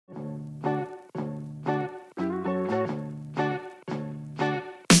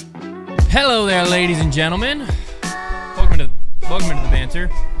Hello there, ladies and gentlemen. Welcome to the banter.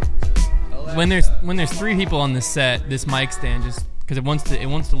 When there's three people on this set, this mic stand just because it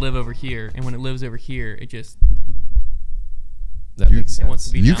wants to live over here, and when it lives over here, it just makes sense. It wants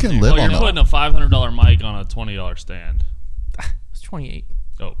to be. You down can there. live Well, on you're putting a $500 mic on a $20 stand. It's 28.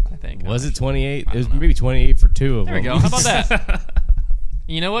 Oh, I think. Was it 28? It was maybe 28 for two of There them. we go. How about that?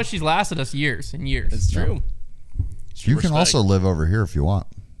 You know what? She's lasted us years and years. It's true. You can also live over here if you want.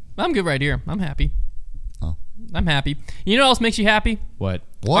 I'm good right here. I'm happy. Oh. I'm happy. You know what else makes you happy? What?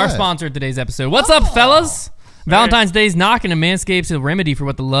 Our sponsor of today's episode. What's up, fellas? Valentine's Day's knocking, and Manscaped's a remedy for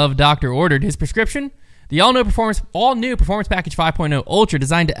what the love doctor ordered. His prescription? The all-new Performance Package 5.0 Ultra,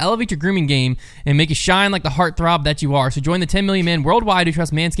 designed to elevate your grooming game and make you shine like the heartthrob that you are. So join the 10 million men worldwide who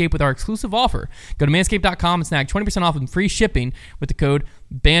trust Manscaped with our exclusive offer. Go to manscaped.com and snag 20% off and free shipping with the code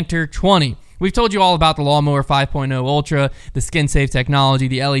BANTER20. We've told you all about the Lawnmower 5.0 Ultra, the skin-safe technology,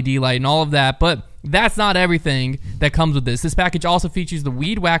 the LED light, and all of that, but that's not everything that comes with this. This package also features the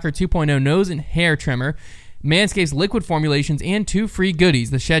Weed Whacker 2.0 nose and hair trimmer, Manscaped's liquid formulations, and 2 free goodies,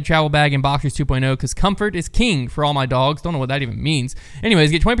 the Shed Travel Bag and Boxers 2.0, because comfort is king for all my dogs. Don't know what that even means.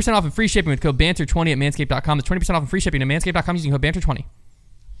 Anyways, get 20% off and free shipping with code BANTER20 at manscaped.com. That's 20% off and free shipping at manscaped.com using code BANTER20.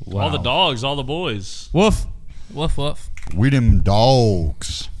 Wow. all the dogs, all the boys. Woof. Woof, woof. We them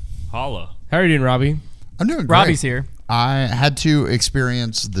dogs. Holla. How are you doing, Robbie? I'm doing great. Robbie's here. I had to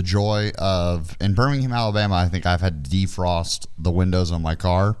experience the joy of, in Birmingham, Alabama, I think I've had to defrost the windows on my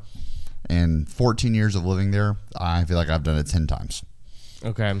car. In 14 years of living there, I feel like I've done it 10 times.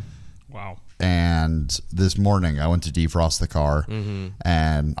 Okay. Wow. And this morning, I went to defrost the car,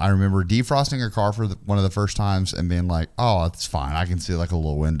 and I remember defrosting a car for one of the first times and being like, oh, it's fine. I can see like a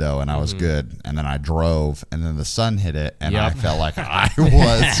little window, and I was good. And then I drove, and then the sun hit it, and I felt like I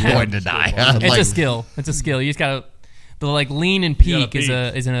was going to die. It's a skill. It's a skill. You just got to, the lean and peak is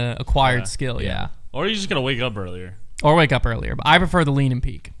an acquired skill, yeah. Or you just got to wake up earlier. Or wake up earlier, but I prefer the lean and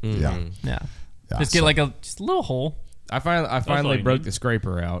peak. Yeah. Yeah. Just get just a little hole. I finally broke the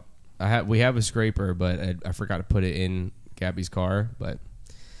scraper out. We have a scraper, but I forgot to put it in Gabby's car. But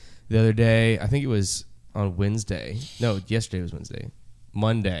the other day, I think it was on Wednesday. No, yesterday was Wednesday.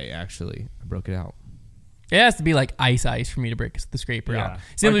 Monday, actually, I broke it out. It has to be like ice for me to break the scraper out.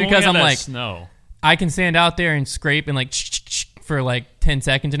 Simply like because I'm like, snow. I can stand out there and scrape and like for like 10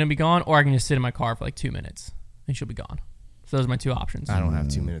 seconds and it'll be gone, or I can just sit in my car for like 2 minutes and she'll be gone. So those are my two options. I don't have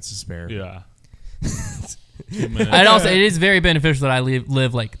 2 minutes to spare. Yeah. 2 minutes. And also, it is very beneficial that I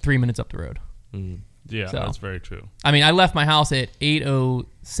live like 3 minutes up the road. Yeah, So. that's very true. I mean, I left my house at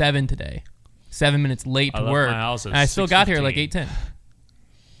 8:07 today, 7 minutes late to left work, my house at and I still got here at like 6:15. 8:10.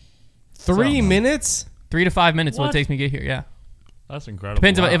 3 minutes? 3 to 5 minutes what it What? takes me to get here. Yeah, That's incredible.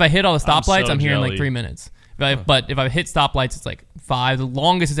 depends if I hit all the stoplights. I'm here in like jelly. 3 minutes. But if I hit stoplights, it's like 5. The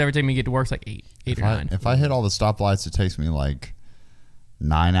longest it's ever taken me to get to work is like 8 or 9. If I hit all the stoplights, it takes me like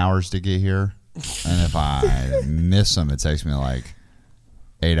 9 hours to get here. And if I miss them, it takes me like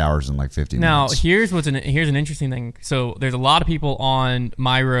 8 hours and like 50 Now, minutes. here's an interesting thing. So there's a lot of people on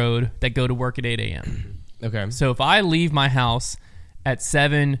my road that go to work at 8 a.m. Okay. So if I leave my house at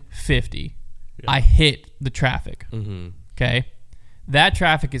 7:50, I hit the traffic. Okay? That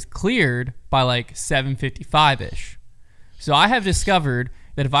traffic is cleared by like 7:55-ish. So I have discovered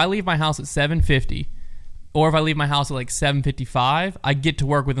that if I leave my house at 7:50, or if I leave my house at like 7:55, I get to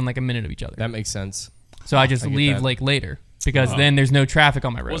work within like a minute of each other. That makes sense. So I just I get leave that. like later because then there's no traffic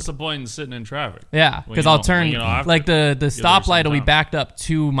on my road. What's the point in sitting in traffic? Yeah, because I'll turn like the stoplight will be sometime. backed up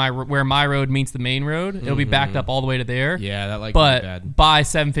to where my road meets the main road. It'll be backed up all the way to there. Yeah, that like But bad. by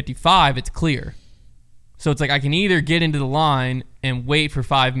 7:55, it's clear. So it's like I can either get into the line and wait for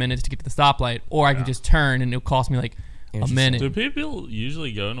 5 minutes to get to the stoplight, or I can just turn and it'll cost me like a minute. Do people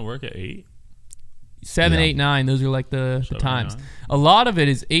usually go into work at 8? 7, Yeah. 8, 9, those are like the 7, times. 9. A lot of it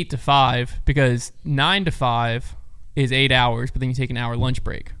is 8 to 5 because 9 to 5 is 8 hours, but then you take an hour lunch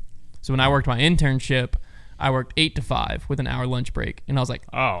break. So when I worked my internship, I worked 8 to 5 with an hour lunch break, and I was like,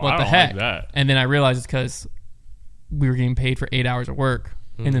 Oh, what I the don't heck? like that. And then I realized it's because we were getting paid for 8 hours of work,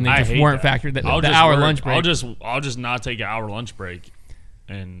 and then they I just hate weren't that. factored. The I'll just hour work. lunch break. I'll just not take an hour lunch break.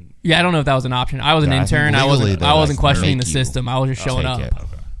 And Yeah, I don't know if that was an option. I was an Yeah, I think intern. I legally wasn't. they I wasn't like questioning the make you system. I was just showing up. take it.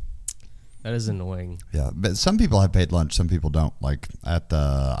 That is annoying. Yeah, but some people have paid lunch, some people don't. Like when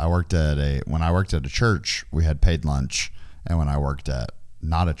I worked at a church, we had paid lunch, and when I worked at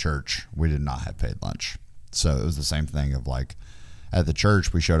not a church, we did not have paid lunch. So it was the same thing of like at the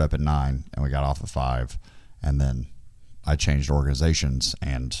church, we showed up at 9 and we got off at 5, and then I changed organizations,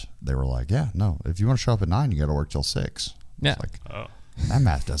 and they were like, "Yeah, no, if you want to show up at 9, you got to work till 6." Yeah. It's like, that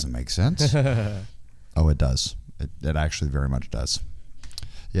math doesn't make sense. Oh, it does. It actually very much does.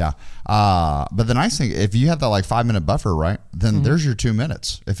 Yeah. But the nice thing, if you have that like 5-minute buffer, right, then there's your 2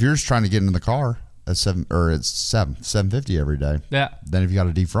 minutes. If you're just trying to get into the car at 7:50 every day, Yeah. then if you got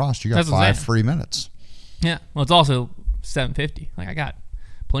to defrost, you got That's what I'm 5 saying. free minutes. Yeah. Well, it's also 7:50. Like I got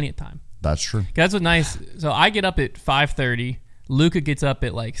plenty of time. That's true. That's what's nice. So I get up at 5:30. Luca gets up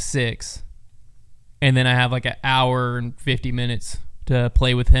at like 6, and then I have like an hour and 50 minutes to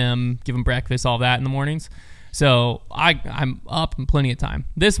play with him, give him breakfast, all that in the mornings. So I'm up in plenty of time.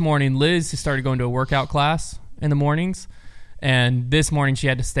 This morning, Liz started going to a workout class in the mornings, and this morning she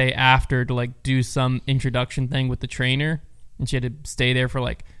had to stay after to like do some introduction thing with the trainer, and she had to stay there for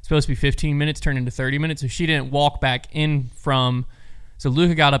like supposed to be 15 minutes, turned into 30 minutes. So she didn't walk back in from. So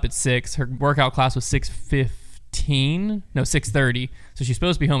Luca got up at 6. Her workout class was 6:30. So she's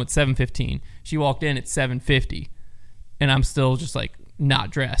supposed to be home at 7:15. She walked in at 7:50, and I'm still just like not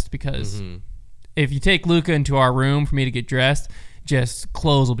dressed because if you take Luca into our room for me to get dressed, just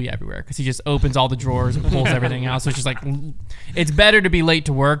clothes will be everywhere because he just opens all the drawers and pulls everything out. So it's just like, it's better to be late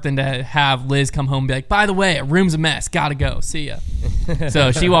to work than to have Liz come home and be like, by the way, room's a mess, gotta go, see ya.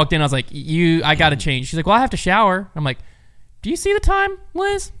 So she walked in, I was like, I gotta change. She's like, well, I have to shower. I'm like, do you see the time,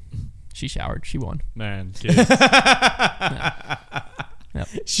 Liz? She showered. She won. Man, kids. Yep.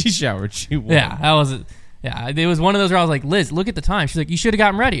 She showered. She won. Yeah, that was it. Yeah, it was one of those where I was like, Liz, look at the time. She's like, you should have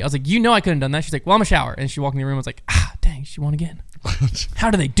gotten ready. I was like, I couldn't have done that. She's like, well, I'm going to shower. And she walked in the room. I was like, dang, she won again. How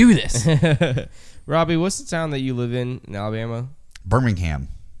do they do this? Robbie, what's the town that you live in Alabama? Birmingham.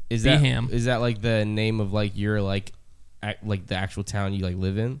 Is that like the name of like your like the actual town you like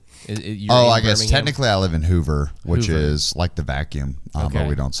live in? I guess technically I live in Hoover, which is like the vacuum, but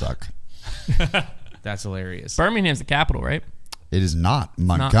we don't suck. That's hilarious. Birmingham's the capital, right? It is not.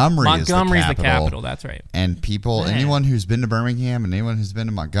 Montgomery's the capital. That's right. And anyone who's been to Birmingham and anyone who's been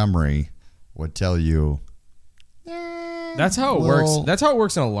to Montgomery would tell you. That's how it works. That's how it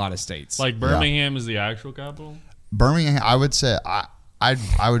works in a lot of states. Like Birmingham is the actual capital? Birmingham, I would say,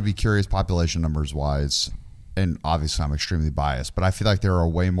 I would be curious population numbers wise, and obviously I'm extremely biased, but I feel like there are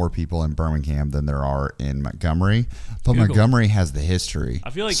way more people in Birmingham than there are in Montgomery. But Montgomery has the history. I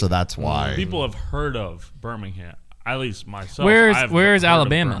feel like so that's why people have heard of Birmingham. At least myself. Where's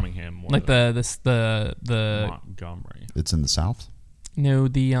Alabama? Birmingham more like than the Montgomery. It's in the South. No,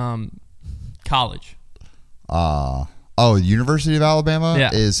 the college. University of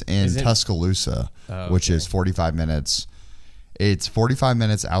Alabama is in Tuscaloosa, which is 45 minutes. It's 45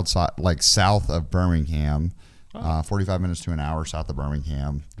 minutes outside, like south of Birmingham. 45 minutes to an hour south of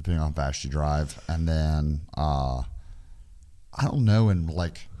Birmingham, depending on how fast you drive. And then I don't know in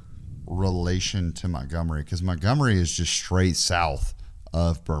like relation to Montgomery, because Montgomery is just straight south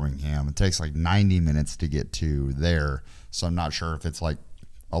of Birmingham. It takes like 90 minutes to get to there, so I'm not sure if it's like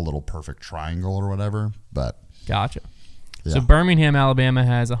a little perfect triangle or whatever, but gotcha. Yeah. So Birmingham, Alabama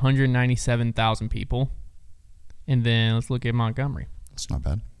has 197,000 people, and then let's look at Montgomery. That's not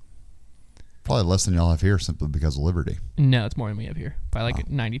bad. Probably less than y'all have here simply because of Liberty. No, it's more than we have here by like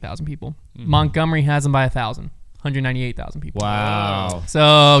 90,000 people. Montgomery has them by 1,000. 198,000 people. Wow.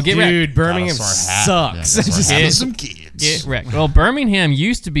 So get wrecked. Dude, Birmingham sucks. Just some kids. Get wrecked. Well, Birmingham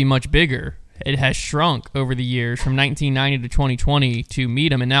used to be much bigger. It has shrunk over the years from 1990 to 2020 to meet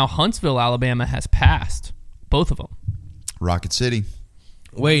them, and now Huntsville, Alabama has passed both of them. Rocket City.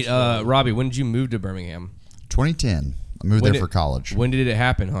 Wait, Robbie, when did you move to Birmingham? 2010. I moved there for college. When did it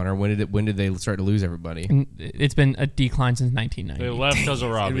happen, Hunter? When did they start to lose everybody? And it's been a decline since 1990. They left because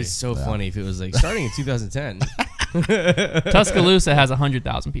of Robbie. It was so funny if it was like starting in 2010. Tuscaloosa has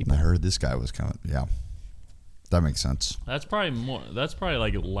 100,000 people. I heard this guy was coming. Yeah. That makes sense. That's probably more. That's probably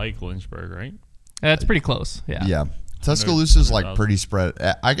like Lynchburg, right? That's pretty close. Yeah. Yeah. Tuscaloosa's like pretty spread.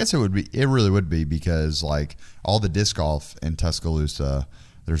 I guess it would be. It really would be because like all the disc golf in Tuscaloosa,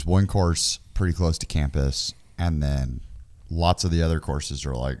 there's one course pretty close to campus, and then lots of the other courses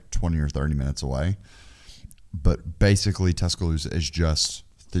are like 20 or 30 minutes away. But basically, Tuscaloosa is just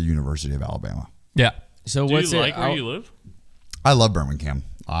the University of Alabama. Yeah. So Do you like where you live? I love Birmingham.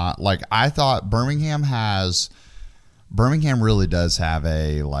 Like I thought Birmingham really does have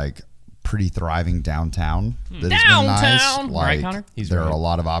a like pretty thriving downtown. That has been nice. Like, right, Connor? There are a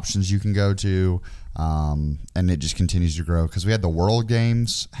lot of options you can go to, and it just continues to grow because we had the World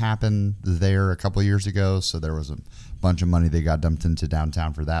Games happen there a couple of years ago, so there was a bunch of money they got dumped into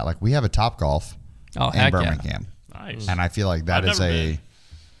downtown for that. Like we have a Topgolf in Birmingham, Nice. and I feel like that's a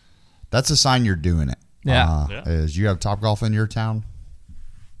sign you're doing it. Yeah. Is you have Topgolf in your town?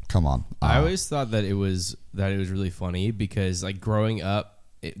 Come on. I always thought that it was really funny because like growing up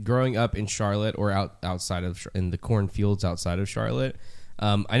in Charlotte or outside of in the cornfields outside of Charlotte,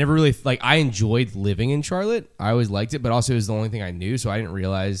 I never really I enjoyed living in Charlotte. I always liked it, but also it was the only thing I knew, so I didn't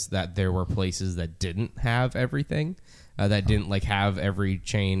realize that there were places that didn't have everything, that didn't have every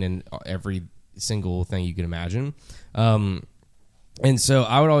chain and every single thing you could imagine. And so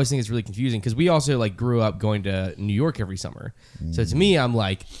I would always think it's really confusing because we also grew up going to New York every summer. So to me, I'm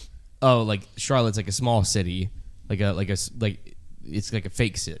Charlotte's a small city, it's like a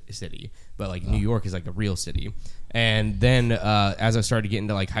fake city, but New York is a real city. And then as I started getting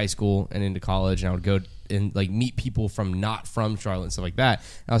to high school and into college, and I would go and meet people not from Charlotte and stuff like that,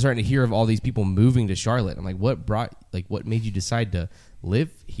 and I was starting to hear of all these people moving to Charlotte. I'm like, what made you decide to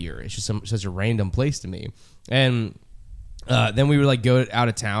live here? It's just such a random place to me. And then we would go out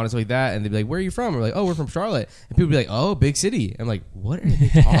of town and stuff like that, and they'd be like, "Where are you from?" We're like, "Oh, we're from Charlotte." And people would be like, "Oh, big city." I'm like, "What are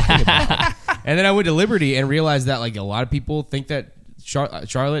they talking about?" And then I went to Liberty and realized that a lot of people think that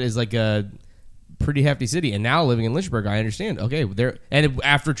Charlotte is a pretty hefty city. And now living in Lynchburg, I understand. Okay,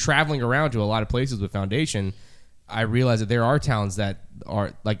 after traveling around to a lot of places with Foundation, I realized that there are towns that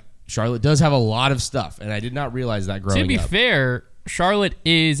are Charlotte does have a lot of stuff, and I did not realize that growing up. To be fair, Charlotte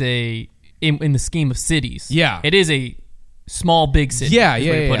is in the scheme of cities. Yeah, it is a small big city. Yeah,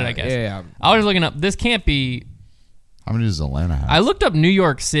 put it, I guess. Yeah. I was looking up. This can't be. How many does Atlanta have? I looked up New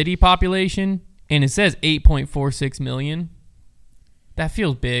York City population, and it says 8.46 million. That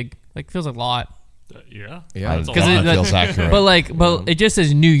feels big. Feels a lot. Yeah. Because it feels accurate. But it just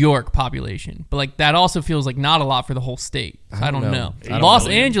says New York population. But that also feels not a lot for the whole state. So I don't know. Los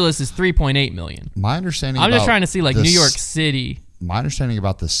Angeles is 3.8 million. My understanding. I'm just trying to see New York City. My understanding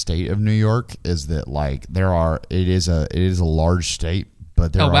about the state of New York is that it is a large state,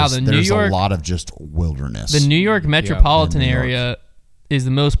 but there's a lot of just wilderness. The New York metropolitan area is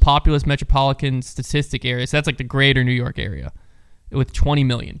the most populous metropolitan statistic area. So that's the greater New York area with 20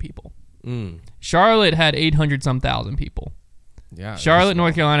 million people. Charlotte had 800-some thousand people. Yeah, Charlotte,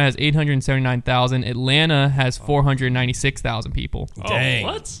 North Carolina has 879,000. Atlanta has 496,000 people. Dang.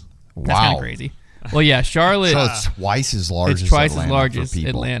 What? That's kind of crazy. Well, yeah, Charlotte. So it's twice as large. It's as twice Atlanta as large for as people.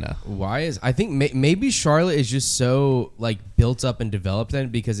 Atlanta. Why is I think maybe Charlotte is just so built up and developed then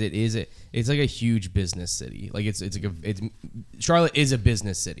because it's a huge business city. Charlotte is a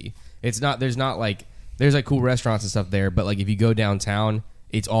business city. There's cool restaurants and stuff there, but if you go downtown,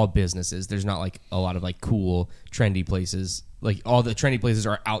 it's all businesses. There's not a lot of cool trendy places. All the trendy places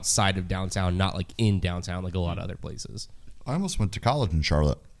are outside of downtown, not in downtown a lot of other places. I almost went to college in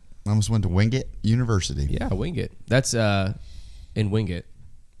Charlotte. I almost went to Wingate University. Yeah, Wingate. That's in Wingate,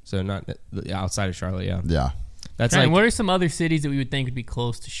 so not outside of Charlotte. Yeah. Yeah. That's what are some other cities that we would think would be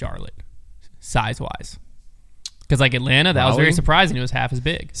close to Charlotte, size wise? Because Atlanta, that was very surprising. It was half as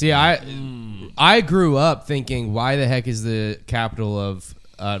big. See, I grew up thinking, why the heck is the capital of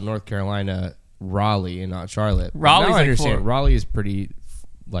North Carolina Raleigh and not Charlotte? Raleigh's now I understand. Raleigh is pretty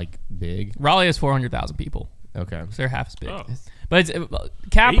big. Raleigh has 400,000 people. Okay, so they're half as big. Oh. But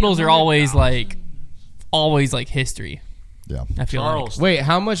capitals are always history. Yeah, I feel Charleston. Wait,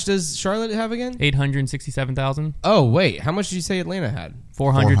 how much does Charlotte have again? 867,000. Oh wait, how much did you say Atlanta had?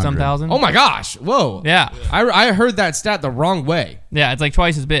 400-some thousand. Oh my gosh! Whoa. Yeah. I heard that stat the wrong way. Yeah, it's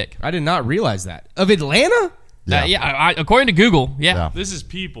twice as big. I did not realize that. Of Atlanta? Yeah. According to Google, yeah. This is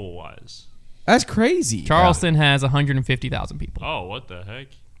people wise. That's crazy. Charleston has 150,000 people. Oh, what the heck?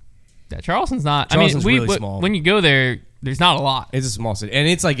 Yeah, Charleston's not. Charleston's really small. When you go there's not a lot. It's a small city, and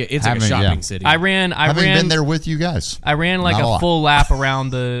it's a shopping city. I ran been there with you guys. I ran a full lap around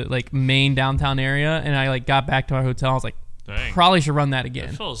the main downtown area, and I got back to our hotel. I was like, dang, probably should run that again.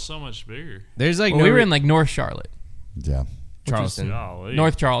 It feels so much bigger. There's we were in North Charlotte. Yeah. Charleston.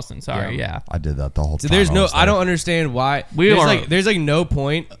 North Charleston, sorry, yeah. I did that the whole time. So there's I don't understand why. There's no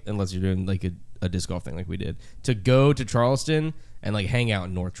point, unless you're doing a disc golf thing like we did, to go to Charleston and hang out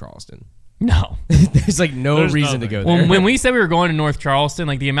in North Charleston. No. There's no reason to go there. When we said we were going to North Charleston,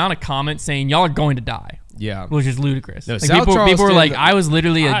 the amount of comments saying y'all are going to die. Yeah. Was just ludicrous. No, people were like, I was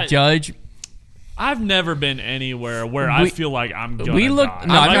literally a judge. I've never been anywhere where I feel like I'm gonna die.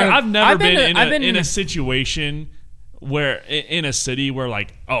 No, I've never been in a situation where in a city where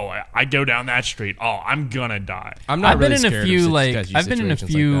I go down that street, I'm gonna die. I've been in a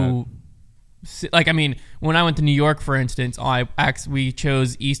few when I went to New York, for instance, we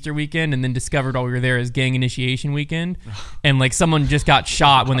chose Easter weekend and then discovered while we were there as gang initiation weekend, and someone just got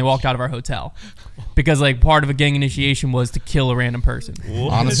shot when they walked out of our hotel because part of a gang initiation was to kill a random person.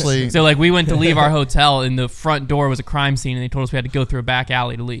 Honestly, so we went to leave our hotel and the front door was a crime scene and they told us we had to go through a back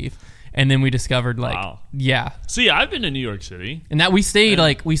alley to leave. And then we discovered, wow. Yeah. See, I've been to New York City. And that we stayed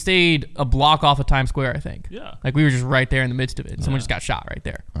a block off of Times Square, I think. Yeah. We were just right there in the midst of it. Someone just got shot right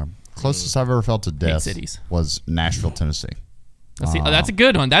there. Closest I've ever felt to death cities. was Nashville, Tennessee. Let's see. That's a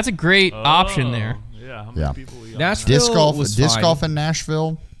good one. That's a great option there. Yeah. How many people we got? Nashville disc golf in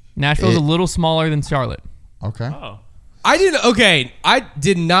Nashville. Nashville's a little smaller than Charlotte. Okay. Oh. I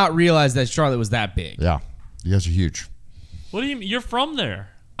did not realize that Charlotte was that big. Yeah. You guys are huge. What do you mean? You're from there.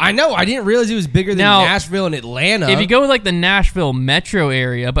 I know. I didn't realize it was bigger than Nashville and Atlanta. If you go with like the Nashville metro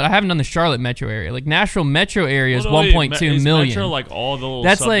area, but I haven't done the Charlotte metro area. Like Nashville metro area is 1.2 million. Metro like all the little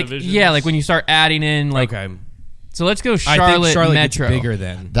That's like subdivisions? like when you start adding in like. Okay. So let's go I think Charlotte metro. gets bigger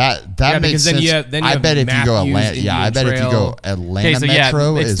then. That makes then sense. then you I have bet if you go Matthews, Atlanta, Indian I bet if you Trail. go Atlanta Okay, so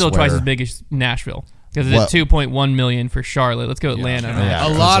metro it's is still twice where- as big as Nashville because it's at 2.1 million for Charlotte. Let's go Atlanta. Yeah, A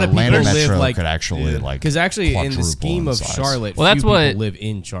 'cause lot of people Atlanta live metro like could actually because actually in the quadruple scheme of size. Charlotte, Well, that's few people what- live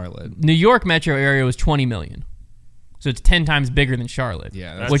in Charlotte. New York metro area was 20 million. So it's 10 times bigger than Charlotte,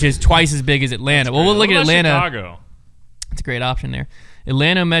 Yeah, which is twice as big as Atlanta. Well, we'll look What at about Atlanta. Chicago. It's a great option there.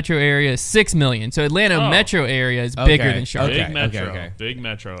 Atlanta metro area is 6 million. So Atlanta metro area is bigger Okay. than Charlotte. Big metro. okay. Big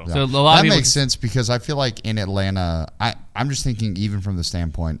metro. So a lot that of people makes sense because I feel like in Atlanta, I'm just thinking even from the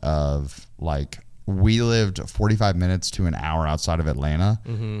standpoint of like we lived 45 minutes to an hour outside of Atlanta,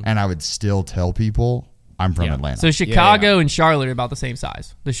 and I would still tell people I'm from Atlanta. So Chicago and Charlotte are about the same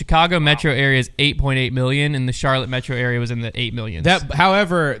size. The Chicago metro area is 8.8 million, and the Charlotte metro area was in the 8 millions.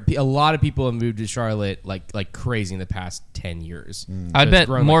 However, a lot of people have moved to Charlotte like crazy in the past 10 years. I bet it's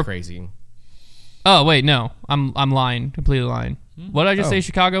grown more like crazy. Oh wait, no, I'm lying, completely lying. What did I just say?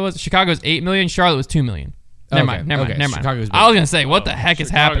 Chicago was 8 million. Charlotte was 2 million. Never mind. Chicago's I was gonna say, what the heck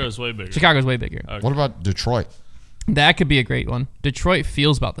is happening? Chicago's way bigger. Chicago's way bigger. What about Detroit? That could be a great one. Detroit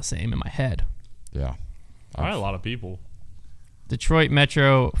feels about the same in my head. Yeah. Probably a lot of people. Detroit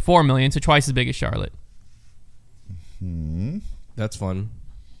metro 4 million, so twice as big as Charlotte. That's fun.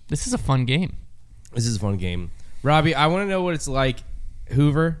 This is a fun game. This is a fun game. Robbie, I want to know what it's like.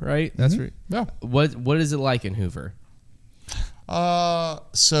 Hoover, right? That's right. Yeah. What is it like in Hoover?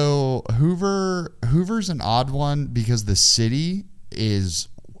 So Hoover's an odd one because the city is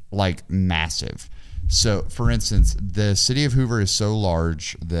like massive. So, for instance, the city of Hoover is so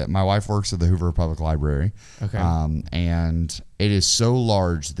large that my wife works at the Hoover Public Library. Okay. And it is so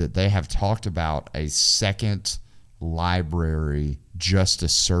large that they have talked about a second library just to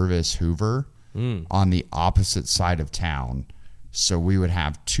service Hoover on the opposite side of town. So we would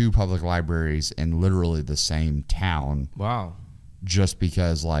have two public libraries in literally the same town. Wow. Just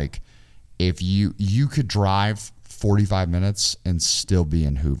because, like, if you could drive 45 minutes and still be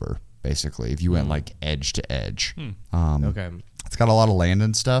in Hoover, basically, if you went like edge to edge. Okay. It's got a lot of land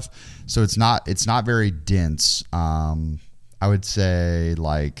and stuff, so it's not very dense. I would say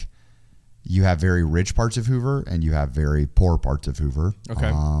like you have very rich parts of Hoover and you have very poor parts of Hoover.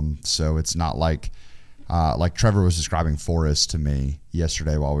 Okay. So it's not like Trevor was describing Forest to me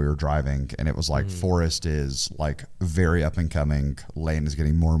yesterday while we were driving, and it was like Forest is like very up and coming. Land is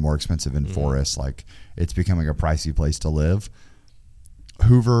getting more and more expensive in Forest. Like it's becoming a pricey place to live.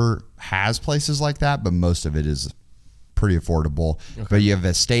 Hoover has places like that, but most of it is pretty affordable. Okay. But you have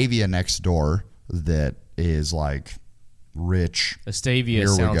Vestavia next door that is like rich. Vestavia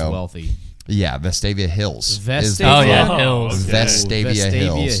sounds wealthy. Yeah, Vestavia Hills. Hills. Vestavia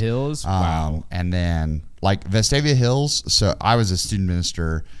Hills. Wow. And then like Vestavia Hills. So I was a student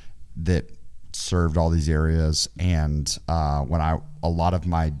minister that served all these areas, and when a lot of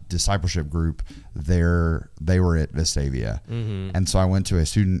my discipleship group they were at Vestavia, and so I went to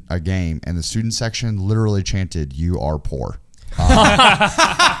a game, and the student section literally chanted "You are poor"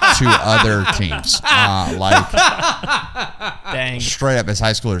 to other teams, Dang. straight up as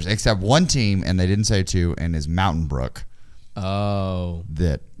high schoolers, except one team, and they didn't say two, and is Mountain Brook. Oh,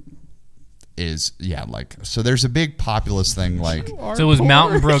 That is so there's a big populist thing like So was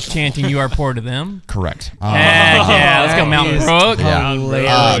Mountain Brook chanting "You are poor" to them? correct. Heck yeah, let's go Mountain Brook.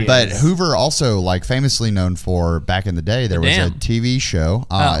 Yeah. But Hoover also like famously known for back in the day there was a TV show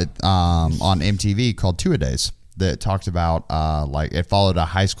on MTV called Two-A-Days that talked about like it followed a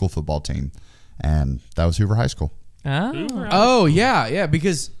high school football team, and that was Hoover High School. Oh yeah,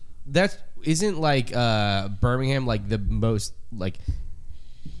 because that isn't like Birmingham like the most like.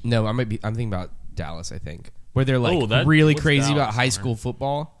 No, I'm thinking about Dallas. I think where they're like really crazy Dallas about high school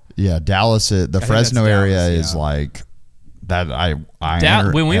football. Yeah, Dallas. The Fresno area is like that.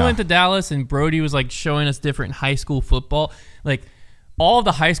 When we went to Dallas and Brody was like showing us different high school football, like all of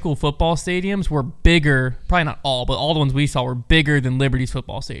the high school football stadiums were bigger. Probably not all, but all the ones we saw were bigger than Liberty's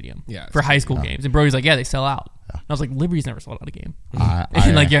football stadium. Yeah, for high school games. And Brody's like, yeah, they sell out. And I was like, Liberty's never sold out a game.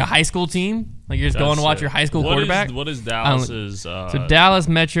 And like your high school team, Like you're just going to watch your high school quarterback. What is Dallas's? So Dallas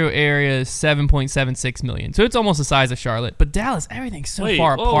metro area is 7.76 million. So it's almost the size of Charlotte. But Dallas, everything's so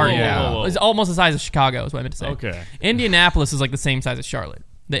far apart. Whoa. It's almost the size of Chicago, is what I meant to say. Okay. Indianapolis is like the same size as Charlotte.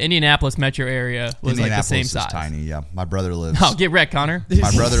 The Indianapolis metro area was like the same size. Tiny, yeah. My brother lives. Oh, get wrecked, Connor.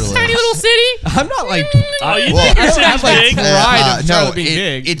 My brother lives. Tiny little city. I'm not like. You think your city's big? No,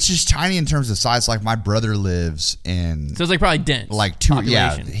 it's just tiny in terms of size. Like my brother lives in. So it's like probably dense. Like two.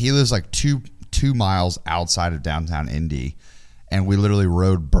 population. Yeah, he lives like 2 miles outside of downtown Indy, and we literally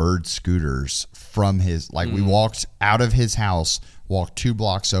rode bird scooters from his. Like we walked out of his house, walked 2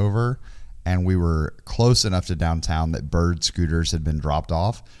 blocks over. And we were close enough to downtown that bird scooters had been dropped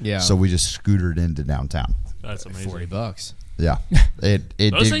off. Yeah. So we just scootered into downtown. That's amazing. $40. Yeah. It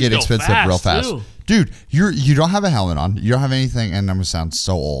did Those get expensive real fast. too. Dude, you don't have a helmet on. You don't have anything. And I'm going to sound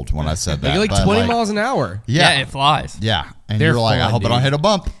so old when I said that. You're like but 20 miles an hour. Yeah, it flies. Yeah. And They're you're like, I fun, hope I don't dude. hit a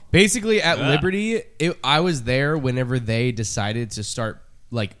bump. Basically, at Liberty, I was there whenever they decided to start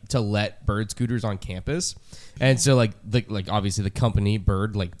to let bird scooters on campus, and so like obviously the company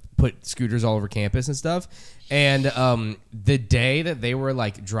Bird put scooters all over campus and stuff. And the day that they were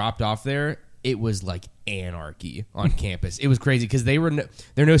dropped off there, it was like anarchy on campus. It was crazy because there are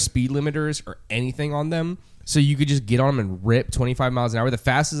no speed limiters or anything on them. So you could just get on them and rip 25 miles an hour. The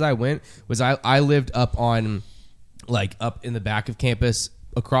fastest I went was I lived up on up in the back of campus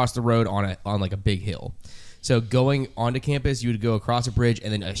across the road on a big hill. So going onto campus, you would go across a bridge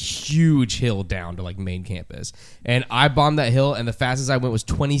and then a huge hill down to main campus. And I bombed that hill, and the fastest I went was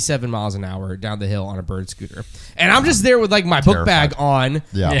 27 miles an hour down the hill on a bird scooter. And I'm just there with my book bag on,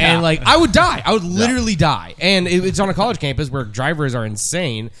 and I would die. I would literally die. And it's on a college campus where drivers are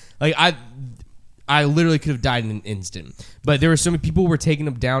insane. I literally could have died in an instant. But there were so many people who were taking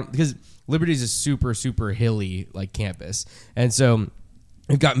them down because Liberty is a super, super hilly campus, and so.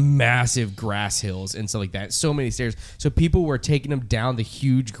 We've got massive grass hills and stuff like that. So many stairs. So people were taking them down the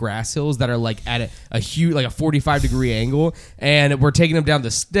huge grass hills that are at a huge, a 45-degree angle. And we're taking them down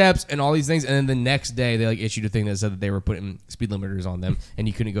the steps and all these things. And then the next day, they issued a thing that said that they were putting speed limiters on them. And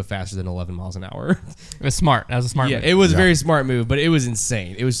you couldn't go faster than 11 miles an hour. It was smart. That was a smart move. It was a very smart move, but it was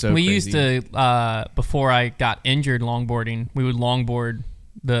insane. It was so crazy. We used to, before I got injured longboarding, we would longboard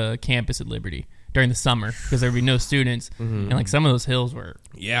the campus at Liberty during the summer because there would be no students. And some of those hills were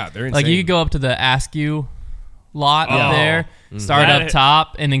they're insane. you could go up to the Askew lot up there, start up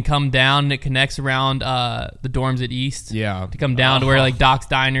top, and then come down, and it connects around the dorms at East to come down to where Doc's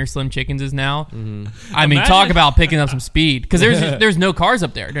Diner Slim Chickens is now. I mean, talk about picking up some speed because there's no cars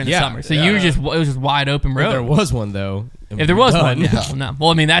up there during the summer, so it was just wide open road. If there was one though. If there was one, no.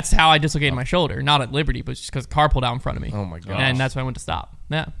 Well, I mean, that's how I dislocated my shoulder, not at Liberty, but just because a car pulled out in front of me. Oh my god! And that's why I went to stop.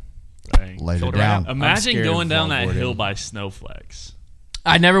 Yeah. Laid it down. Imagine going down that hill by Snowflakes.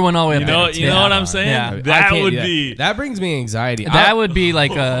 I never went all the way up there. You know what I'm saying? Yeah. That would be... That brings me anxiety. That would be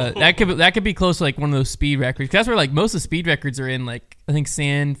that could be close to one of those speed records. That's where most of the speed records are in I think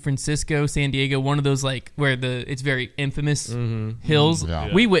San Francisco, San Diego, one of those where it's very infamous hills.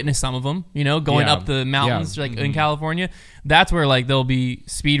 Yeah. We witnessed some of them, going up the mountains in California. That's where there'll be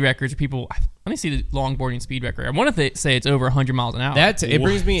speed records. People, let me see the longboarding speed record. I want to say it's over 100 miles an hour. It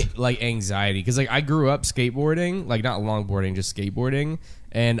brings me anxiety because I grew up skateboarding, not longboarding, just skateboarding,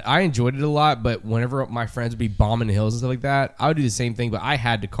 and I enjoyed it a lot. But whenever my friends would be bombing hills and stuff like that, I would do the same thing. But I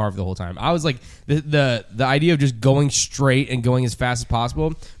had to carve the whole time. I was the idea of just going straight and going as fast as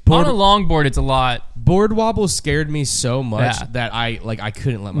possible. On a longboard, it's a lot. Board wobble scared me so much that I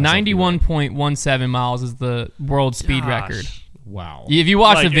couldn't let myself. 91.17 miles is the world speed record. Wow. If you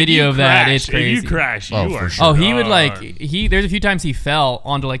watch the video of that, it's crazy. If you crash, you are sure. Oh, he would there's a few times he fell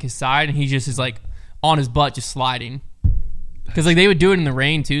onto his side and he just is on his butt just sliding. Because they would do it in the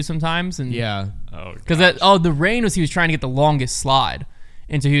rain too sometimes. And because the rain was he was trying to get the longest slide.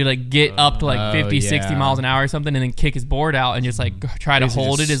 And so he would get up to 50, 60 miles an hour or something and then kick his board out and just try to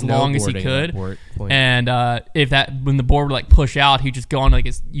hold it as long as he could. And when the board would push out, he'd just go on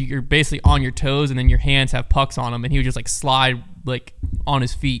you're basically on your toes and then your hands have pucks on them and he would just slide on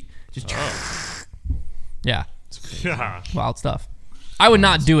his feet. Just yeah. Wild stuff. I would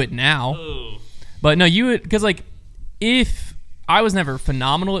not do it now. But no, you would, because if I was never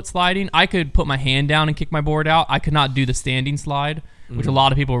phenomenal at sliding, I could put my hand down and kick my board out. I could not do the standing slide, which a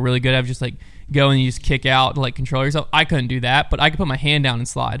lot of people are really good at, just go and you just kick out to control yourself. I couldn't do that, but I could put my hand down and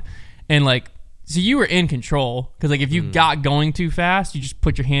slide. And so you were in control because if you got going too fast, you just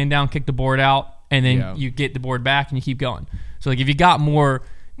put your hand down, kick the board out, and then you get the board back and you keep going. So if you got more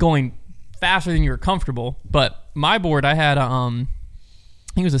going faster than you were comfortable, but my board I had I think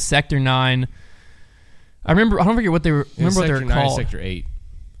it was a Sector 9. I don't forget what they were. Remember what they were called? Sector 8.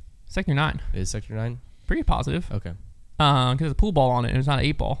 Sector 9. Is Sector 9? Pretty positive. Okay. Because there's a pool ball on it, and it's not an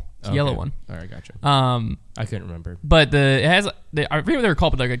 8-ball. It's a yellow one. All right, gotcha. I couldn't remember. But I forget what they were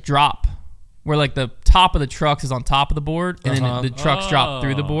called, but like a drop, where like the top of the trucks is on top of the board, and then the trucks drop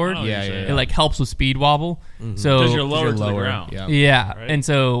through the board. It like helps with speed wobble. Mm-hmm. So because you're lower to the ground. Yeah. Right? And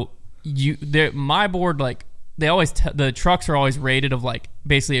so my board, like they always the trucks are always rated of like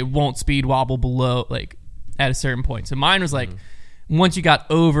basically it won't speed wobble below like at a certain point. So mine was like once you got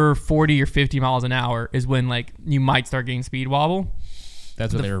over 40 or 50 miles an hour is when like you might start getting speed wobble.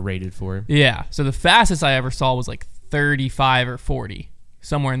 That's what they were rated for. Yeah. So the fastest I ever saw was like 35 or 40,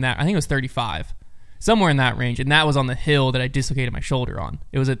 somewhere in that. I think it was 35, somewhere in that range. And that was on the hill that I dislocated my shoulder on.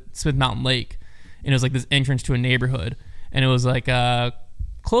 It was at Smith Mountain Lake, and it was like this entrance to a neighborhood, and it was like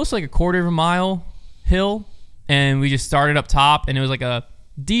close to like a quarter of a mile hill, and we just started up top, and it was like a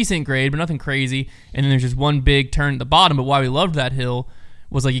decent grade, but nothing crazy. And then there's just one big turn at the bottom. But why we loved that hill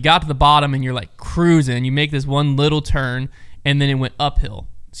was like you got to the bottom and you're like cruising. You make this one little turn, and then it went uphill,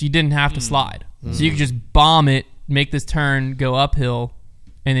 so you didn't have to slide. So you could just bomb it, make this turn, go uphill,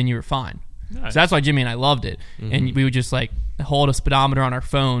 and then you were fine. Nice. So that's why Jimmy and I loved it. And we would just like hold a speedometer on our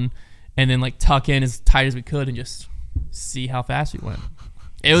phone and then like tuck in as tight as we could and just see how fast we went.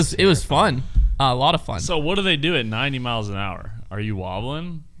 It was fun. A lot of fun. So what do they do at 90 miles an hour? Are you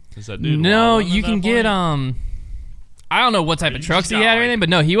wobbling? Is that dude No, wobbling you can get I don't know what type of trucks he had or anything, but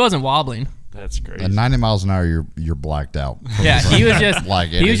no, he wasn't wobbling. That's crazy. At 90 miles an hour, you're blacked out. Yeah, he was just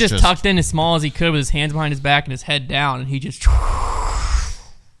like he was just tucked in as small as he could with his hands behind his back and his head down, and he just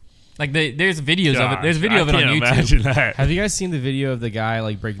like there's videos of it. There's a video of it on YouTube. That. Have you guys seen the video of the guy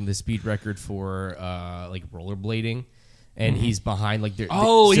like breaking the speed record for like rollerblading? And he's behind like he's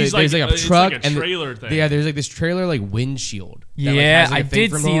there's like a truck like a trailer thing. Yeah, there's like this trailer like windshield. Yeah, has, like, I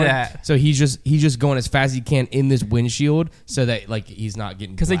did see that. So he's just going as fast as he can in this windshield so that like he's not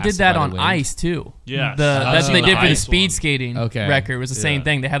getting because they did that on ice too. Yeah, that's what they did for the speed one. Skating Okay. record. It was the same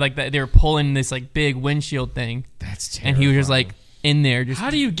thing. They had like they were pulling this like big windshield thing. That's terrifying. And he was just like in there. Just how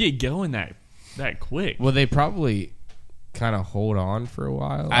do you get going that quick? Well, they probably kind of hold on for a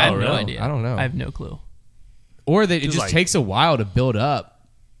while. I have no idea. I don't know. I have no clue. Or it just like, takes a while to build up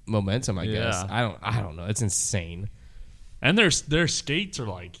momentum, I guess. I don't know. It's insane. And their skates are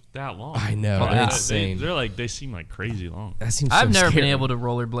like that long. I know. They're insane. They seem like crazy long. That seems I've never scary. been able to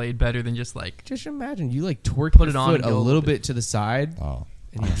rollerblade better than just like Just imagine you like torque put your it on foot and a go little with bit to the side. Oh,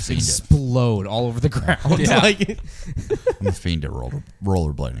 And you just explode all over the ground. Yeah. Like, I'm a fiend at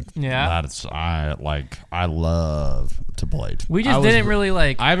rollerblading. Yeah. I love to blade. we just didn't really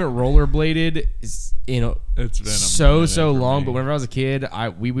like. I haven't rollerbladed It's been so long, but whenever I was a kid,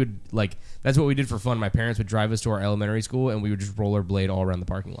 we would like that's what we did for fun. My parents would drive us to our elementary school, and we would just rollerblade all around the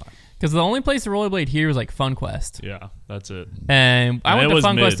parking lot. Because the only place to rollerblade here was like FunQuest. Yeah, that's it. And I went to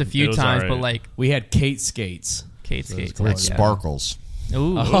FunQuest a few It was times, alright. but like We had Kate skates. Kate skates. We had yeah. Sparkles.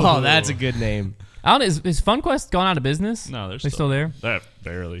 Ooh. Oh, that's a good name. I don't, is FunQuest gone out of business? No, they're still there.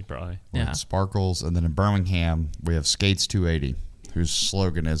 Barely, probably. We had Yeah. Sparkles, and then in Birmingham we have Skates 280, whose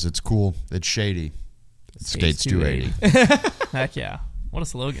slogan is "It's cool, it's shady, Skates 280." Heck yeah. What a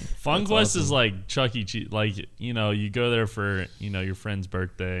slogan. FunQuest is like Chuck E. Cheese. Like, you go there for, your friend's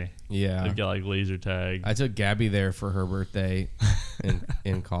birthday. Yeah. They've got like laser tag. I took Gabby there for her birthday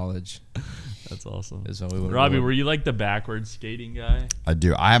in college. That's awesome. Is when we went Robbie, were you like the backwards skating guy? I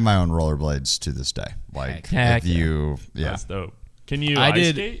do. I have my own rollerblades to this day. Like Heck if you, yeah, That's dope. Can you I ice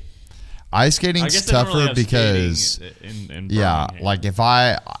did- skate? ice I skating's guess they don't really tougher have because skating in yeah, Birmingham. like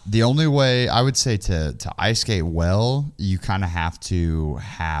the only way I would say to ice skate well, you kind of have to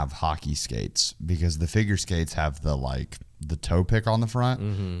have hockey skates because the figure skates have the toe pick on the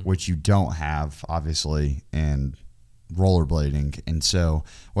front, which you don't have obviously in rollerblading. And so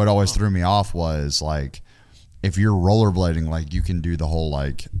what always threw me off was like if you're rollerblading, like you can do the whole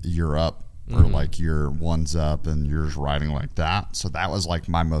like you're up or like your one's up and you're just riding like that. So that was like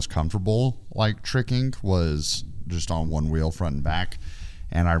my most comfortable like tricking was just on one wheel front and back.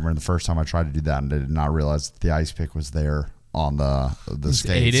 And I remember the first time I tried to do that and I did not realize that the ice pick was there on the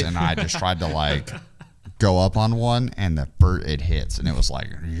skates, and I just tried to like go up on one and it hits and it was like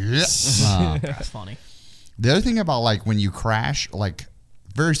That's funny. The other thing about like when you crash, like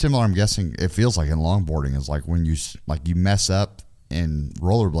very similar, I'm guessing it feels like in longboarding is like when you mess up in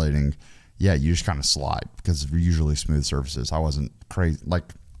rollerblading, yeah, you just kind of slide because they're usually smooth surfaces. I wasn't crazy, like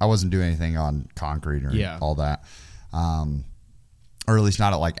I wasn't doing anything on concrete or all that, or at least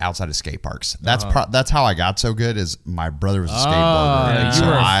not at like outside of skate parks. That's how I got so good. Is my brother was a skateboarder, and so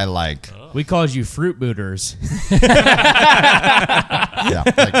I like we called you fruit booters. Yeah,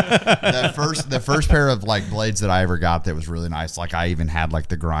 like the first pair of like blades that I ever got that was really nice. Like I even had like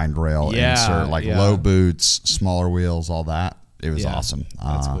the grind rail insert, like low boots, smaller wheels, all that. It was awesome.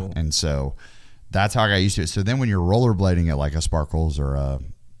 That's cool. And so that's how I got used to it. So then when you're rollerblading at like a Sparkles or a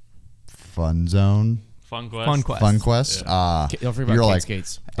Fun Quest. Yeah. Don't forget about Kate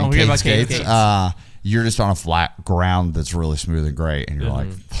Skates. Don't forget about Kate Skates. You're just on a flat ground that's really smooth and great, and you're like,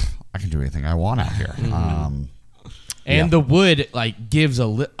 I can do anything I want out here. And the wood like gives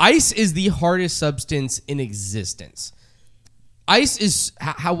ice is the hardest substance in existence. Ice is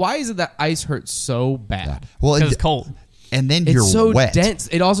why is it that ice hurts so bad? Yeah. Well, because it's cold. And then it's you're so wet. dense.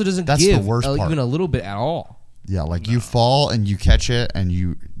 It also doesn't That's give the worst part. Even a little bit at all. Yeah, like you fall and you catch it, and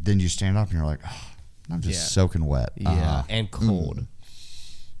then you stand up and you're like, oh, I'm just soaking wet. Yeah, and cold.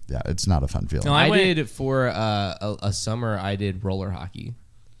 Yeah, it's not a fun feeling. No, I did for a summer. I did roller hockey.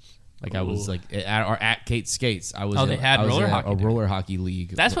 Like I was like at Kate Skates. I was. They had roller hockey. A roller hockey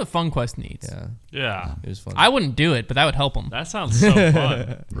league. That's what Fun Quest needs. Yeah. It was fun. I wouldn't do it, but that would help them. That sounds so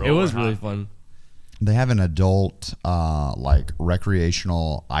fun. It was really fun. They have an adult like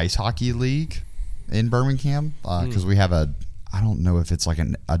recreational ice hockey league in Birmingham because we have I don't know if it's like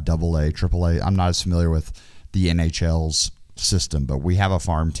a AA, AAA. I'm not as familiar with the NHL's system, but we have a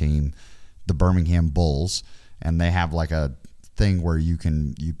farm team, the Birmingham Bulls, and they have like a thing where you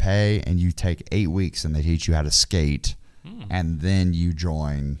pay and you take 8 weeks and they teach you how to skate, and then you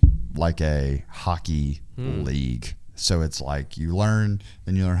join like a hockey league. So it's like you learn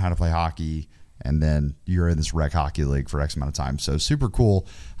how to play hockey, and then you're in this rec hockey league for X amount of time. So super cool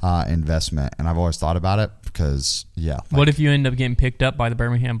investment. And I've always thought about it because, what if you end up getting picked up by the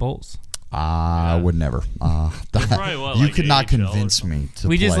Birmingham Bulls? I would never. You could not convince me to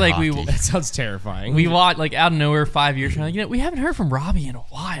play hockey. That sounds terrifying. We watched like out of nowhere 5 years from now, we haven't heard from Robbie in a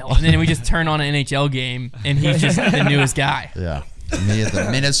while. And then we just turn on an NHL game and he's just the newest guy. Yeah. Me at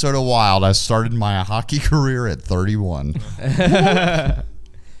the Minnesota Wild. I started my hockey career at 31.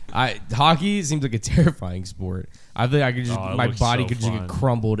 Hockey seems like a terrifying sport. I think I could just my body could just get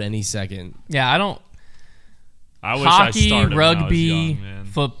crumbled any second. Yeah, I wish hockey, I started rugby, when I was young,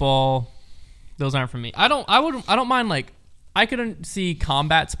 football. Those aren't for me. I don't mind like I could see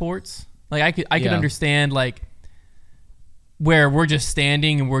combat sports. Like I could understand like where we're just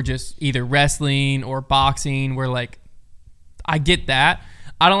standing and we're just either wrestling or boxing. Where like I get that.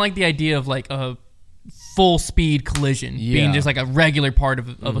 I don't like the idea of like a full speed collision being just like a regular part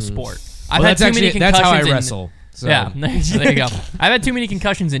of a sport. I've had too many concussions. That's how I wrestle. So. Yeah, there you go. I've had too many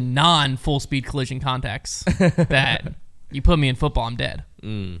concussions in non-full speed collision contacts that you put me in football, I'm dead.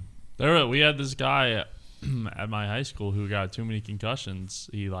 We had this guy at my high school who got too many concussions.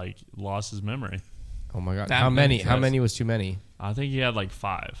 He like lost his memory. Oh my god! How many? How many was too many? I think he had like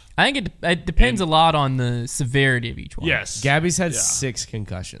 5. I think it depends a lot on the severity of each one. Yes, Gabby's had 6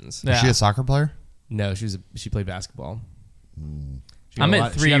 concussions. Yeah. Is she a soccer player? No, she played basketball. I'm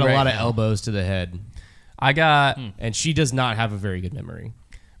at 3. She got right a lot now. of elbows to the head. I got, and she does not have a very good memory.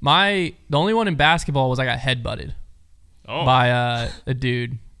 The only one in basketball was I got headbutted by a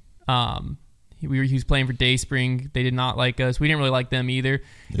dude. He was playing for Dayspring. They did not like us. We didn't really like them either.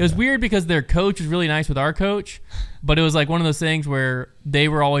 It was weird because their coach was really nice with our coach, but it was like one of those things where they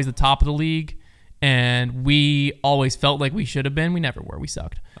were always the top of the league, and we always felt like we should have been. We never were. We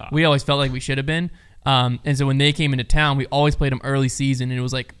sucked. We always felt like we should have been. And so when they came into town, we always played them early season, and it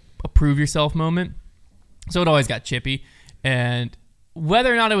was like a prove yourself moment. So it always got chippy. And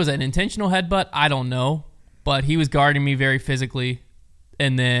whether or not it was an intentional headbutt, I don't know. But he was guarding me very physically.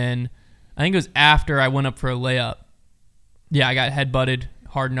 And then I think it was after I went up for a layup. Yeah, I got headbutted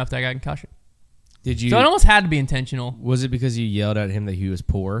hard enough that I got a concussion. Did you? So it almost had to be intentional. Was it because you yelled at him that he was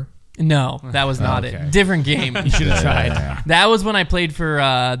poor? No, that was not it. Different game. You should have tried. Yeah. That was when I played for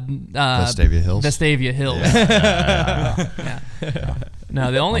Vestavia Hills. Vestavia Hills. Yeah. No,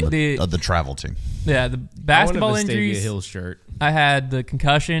 the travel team. Yeah, the basketball I want a Vestavia injuries. Hills shirt. I had the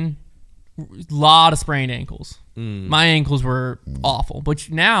concussion, a lot of sprained ankles. My ankles were awful, but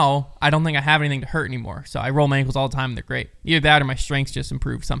now I don't think I have anything to hurt anymore. So I roll my ankles all the time and they're great. Either that or my strength's just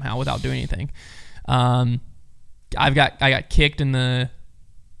improved somehow without doing anything. I got kicked in the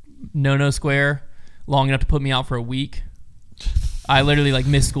no square long enough to put me out for a week. I literally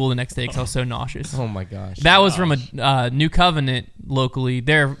missed school the next day because I was so nauseous. Oh my gosh! That was from a New Covenant locally.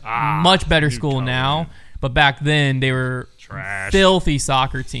 They're much better school Covenant. now, but back then they were Trash. filthy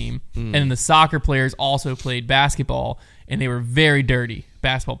soccer team, and the soccer players also played basketball, and they were very dirty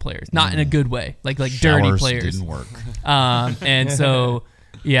basketball players, not in a good way, like dirty Showers players. didn't work. And so,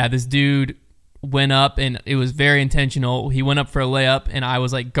 yeah, this dude went up, and it was very intentional. He went up for a layup, and I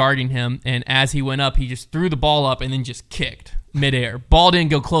was guarding him, and as he went up, he just threw the ball up and then just kicked. midair. Ball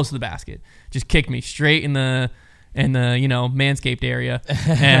didn't go close to the basket. Just kicked me straight in the manscaped area,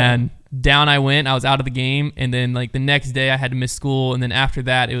 and down I went. I was out of the game, and then like the next day I had to miss school, and then after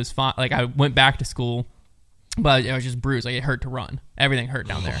that it was fine. Like I went back to school, but it was just bruised. Like it hurt to run. Everything hurt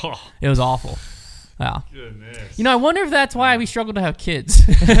down there. It was awful. Wow. Goodness. I wonder if that's why we struggle to have kids.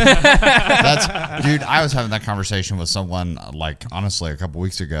 Dude, I was having that conversation with someone, like, honestly, a couple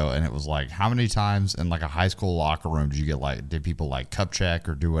weeks ago, and it was like, how many times in, like, a high school locker room did people, like, cup check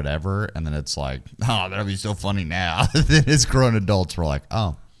or do whatever? And then it's like, oh, that'll be so funny now. Then as grown adults, we're like,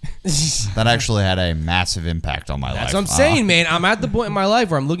 oh. That actually had a massive impact on my life. That's what I'm saying, man. I'm at the point in my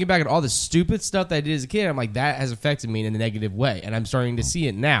life where I'm looking back at all the stupid stuff that I did as a kid. I'm like, that has affected me in a negative way, and I'm starting to see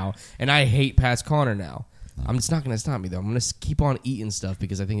it now. And I hate Pat Connor now. It's not going to stop me though. I'm going to keep on eating stuff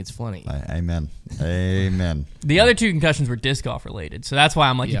because I think it's funny. Amen. The other 2 concussions were disc golf related, so that's why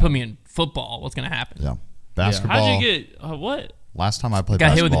I'm like, you put me in football. What's going to happen? Yeah, basketball. How'd you get what? Last time I played got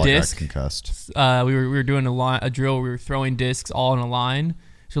basketball, hit with a I disc. got concussed. We were doing a drill. We were throwing discs all in a line.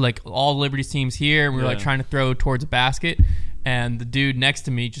 So, like, all the Liberty's teams here, and we were, like, trying to throw towards a basket, and the dude next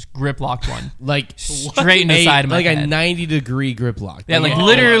to me just grip locked one. Like, straight in the side of my head. Like a 90-degree grip lock. Yeah, like,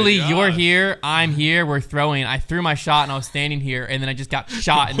 literally, you're here, I'm here, we're throwing. I threw my shot, and I was standing here, and then I just got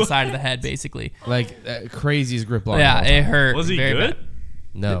shot in the side of the head, basically. Like, craziest grip lock. Yeah, it hurt. Was he very good? bad.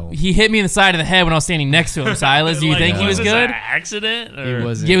 No. He hit me in the side of the head when I was standing next to him, Silas. Do you think he was this good? An accident? Or? He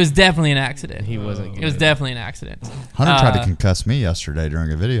wasn't. It was definitely an accident. He wasn't good. It was definitely an accident. Hunter tried to concuss me yesterday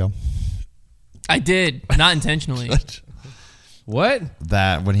during a video. I did, not intentionally. What?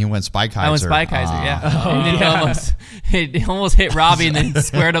 That when he went Spike Heiser. I went Spike Heiser, yeah. And then it almost hit Robbie and then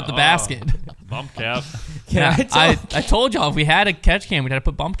squared up the basket. Bump cap. I told y'all if we had a catch cam, we'd have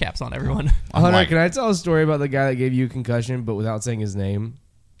to put bump caps on everyone. Hunter, can I tell a story about the guy that gave you a concussion, but without saying his name?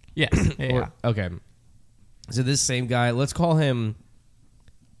 Yes. Yeah. Okay. So this same guy, let's call him...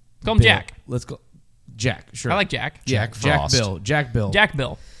 Call him Jack. Let's go... Jack, sure. I like Jack. Jack Frost. Jack Bill. Jack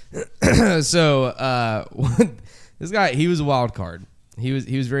Bill. So this guy, he was a wild card. He was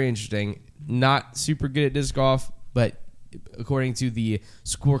very interesting. Not super good at disc golf, but according to the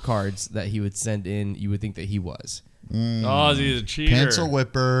scorecards that he would send in, you would think that he was. Oh, he's a cheater. Pencil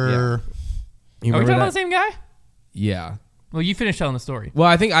whipper. You Are we remember talking about that? the same guy? Yeah. Well, you finished telling the story. Well,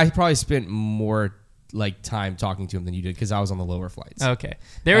 I think I probably spent more like time talking to him than you did because I was on the lower flights. Okay.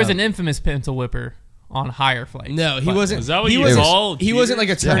 There was an infamous pencil whipper on higher flights. No, he wasn't. Is that what he you was, call He wasn't like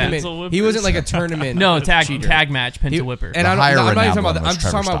a cheaters? tournament. Pencil He wasn't like a tournament. No, cheater. tag match pencil He- whipper. And The I'm higher not even renowned talking about that. one I'm was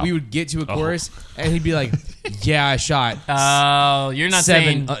just talking Trevor about we Stopp. would get to a chorus and he'd be like, "Yeah, I shot Oh, you're not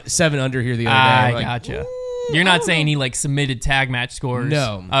saying... seven under here the other day." I I'm like, gotcha. You're not saying he like submitted tag match scores.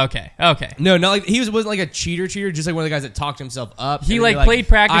 No. Okay. No, not like he wasn't like a cheater, just like one of the guys that talked himself up. He and like be played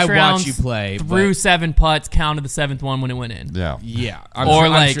practice I rounds. watch you play. Threw 7 putts, counted the 7th one when it went in. Yeah. Yeah,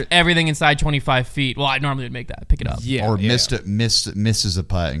 Everything inside 25 feet. Well, I normally would make that. Pick it up. Yeah, Or yeah. misses a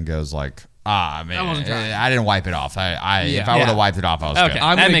putt and goes like, man, That wasn't trying. I didn't wipe it off. If I Yeah. would have wiped it off, I was Okay. good.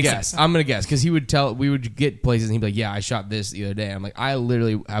 I'm That gonna makes guess. sense. I'm gonna guess because we would get places and he'd be like, "Yeah, I shot this the other day." I'm like, "I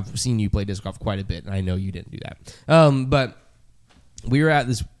literally have seen you play disc golf quite a bit, and I know you didn't do that." But we were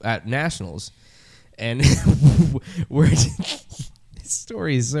at nationals, and this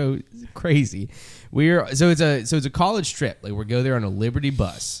story is so crazy. So it's a college trip. Like we go there on a Liberty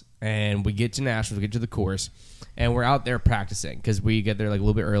bus, and we get to nationals, we get to the course, and we're out there practicing because we get there like a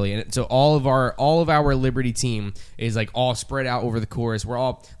little bit early. And so all of our Liberty team is like all spread out over the course. We're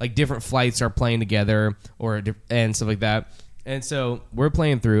all like different flights are playing together and stuff like that. And so we're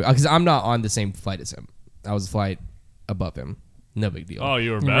playing through because I'm not on the same flight as him. I was a flight above him. No big deal. Oh,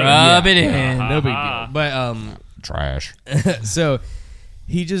 you were better. Rub it in. No big deal. But Trash. so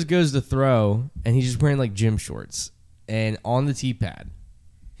he just goes to throw, and he's just wearing like gym shorts. And on the tee pad,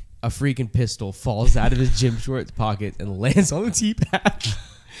 a freaking pistol falls out of his gym shorts pocket and lands on the tee pad.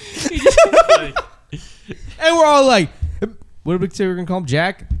 And we're all like, what did we say we were going to call him?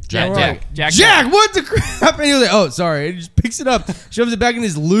 Jack? Jack, what the crap? And he was like, oh, sorry. And he just picks it up, shoves it back in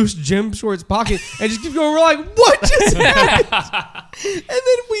his loose gym shorts pocket, and just keeps going. We're like, what just happened? And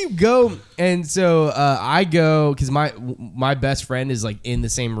then we go. And so I go, because my best friend is like in the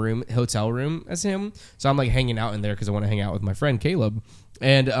same room, hotel room as him. So I'm like hanging out in there because I want to hang out with my friend Caleb.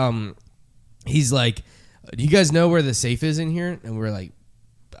 And he's like, do you guys know where the safe is in here? And we're like,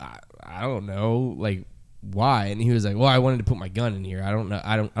 I don't know. Like, why? And he was like, well, I wanted to put my gun in here. I don't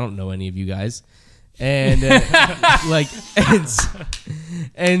know know any of you guys. And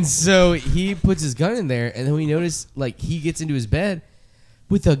and so he puts his gun in there, and then we notice like he gets into his bed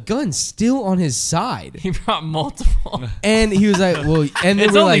with a gun still on his side. He brought multiple. And he was like, well, and then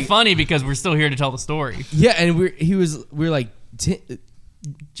It's we're only like, funny because we're still here to tell the story. yeah, and we're like,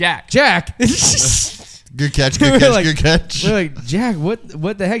 Jack. Good catch, good catch. We're like, Jack,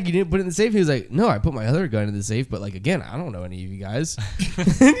 what the heck? You didn't put it in the safe? He was like, no, I put my other gun in the safe, but like, again, I don't know any of you guys.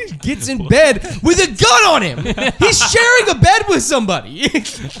 He gets in bed with a gun on him. He's sharing a bed with somebody.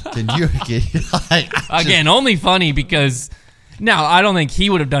 Again, only funny because now I don't think he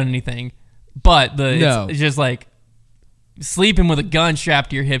would have done anything, but it's just like sleeping with a gun strapped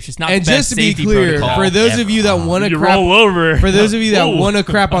to your hips, just not the best just to be safety clear, protocol. for those of you that want to crap, roll over. For those of you that want to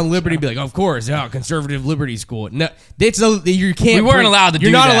crap on liberty, be like, of course, conservative liberty school. No, you can't. We weren't allowed to. You're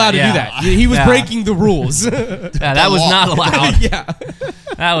do not that. allowed to do that. He was breaking the rules. That was not allowed.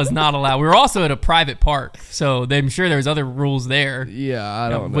 That was not allowed. We were also at a private park, so I'm sure there was other rules there. Yeah, I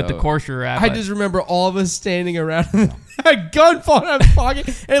don't know. With the course you're at. I just remember all of us standing around. A gun falling out of his pocket,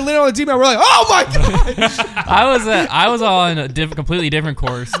 and it landed on the team. And we're like, "Oh my god!" I was on a completely different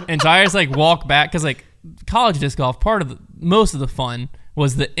course, and so I just like walk back because like college disc golf. Part of most of the fun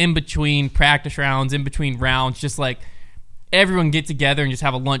was the in between practice rounds, in between rounds, just like everyone get together and just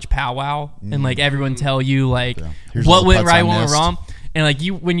have a lunch powwow, and like everyone tell you like what went right, what went wrong. And like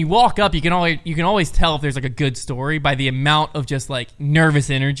when you walk up, you can always tell if there's like a good story by the amount of just like nervous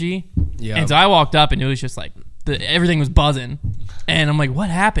energy. Yeah. And so I walked up and it was just like everything was buzzing, and I'm like, "What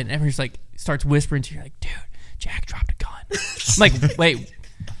happened?" Everyone's like starts whispering to you like, "Dude, Jack dropped a gun." I'm like, "Wait,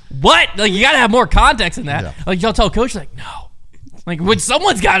 what?" Like you gotta have more context than that. Yeah. Like y'all tell coach, like, "No." Like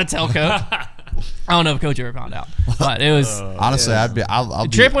someone's got to tell coach. I don't know if coach ever found out, but it was honestly.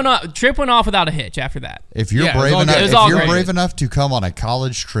 Trip went off without a hitch after that. If you're brave enough to come on a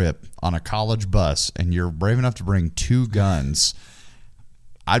college trip on a college bus, and you're brave enough to bring 2 guns,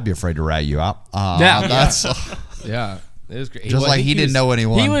 I'd be afraid to rat you out. That's yeah. It was great. Just like he didn't know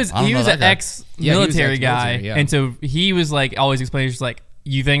anyone. He was an ex-military guy, and so he was like always explaining, just like,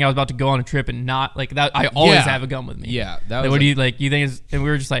 you think I was about to go on a trip and not like that? I always have a gun with me. Yeah, that was. What do you like? You think? And we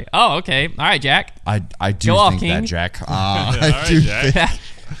were just like, oh, okay, all right, Jack. I do go think off, King. that, Jack. Jack.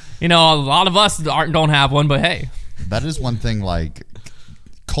 You know, a lot of us don't have one, but hey, that is one thing. Like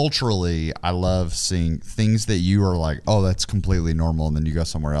culturally, I love seeing things that you are like, oh, that's completely normal, and then you go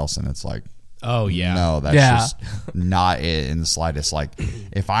somewhere else and it's like, oh yeah, no, that's just not it in the slightest. Like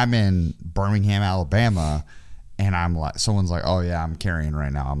if I'm in Birmingham, Alabama, and I'm like, someone's like, oh yeah, I'm carrying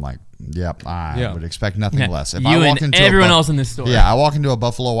right now. I'm like, yep, I would expect nothing less. If you I walk and into everyone else in this store, I walk into a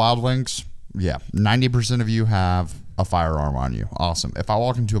Buffalo Wild Wings, 90% of you have a firearm on you. Awesome. If I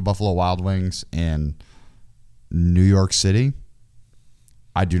walk into a Buffalo Wild Wings in New York City,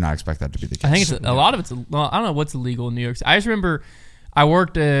 I do not expect that to be the case. I think a lot of it's. Well, I don't know what's illegal in New York City. I just remember I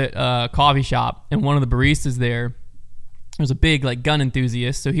worked at a coffee shop, and one of the baristas there was a big like gun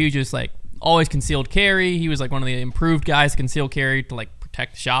enthusiast. So he was just like always concealed carry. He was like one of the improved guys to conceal carry to like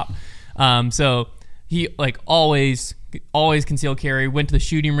protect the shop. So he like always concealed carry. Went to the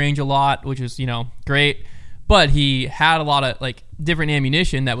shooting range a lot, which was great. But he had a lot of like different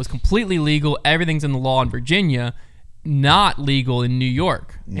ammunition that was completely legal. Everything's in the law in Virginia, not legal in New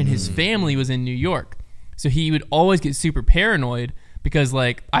York, and his family was in New York. So he would always get super paranoid because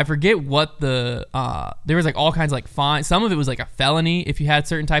like I forget what there was like all kinds of like fines. Some of it was like a felony if you had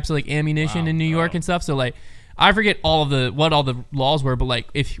certain types of like ammunition in New York and stuff. So like I forget what all the laws were, but like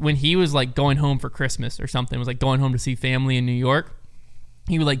when he was like going home for Christmas or something, was like going home to see family in New York,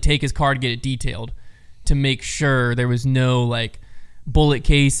 he would like take his car to get it detailed to make sure there was no like bullet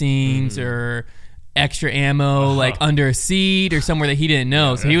casings or extra ammo like under a seat or somewhere that he didn't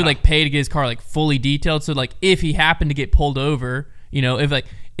know. So he would like pay to get his car like fully detailed. So like if he happened to get pulled over,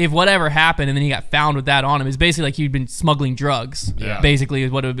 if whatever happened and then he got found with that on him, it's basically like he'd been smuggling drugs. Basically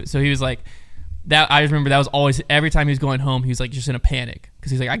is what it would. So he was like that. I just remember that was always every time he was going home, he was like just in a panic because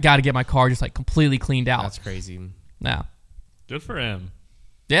he's like, I got to get my car just like completely cleaned out. That's crazy. Yeah. Good for him.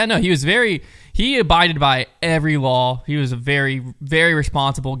 Yeah, no, he abided by every law. He was a very, very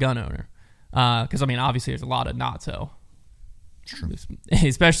responsible gun owner. Because, I mean, obviously there's a lot of not so. True.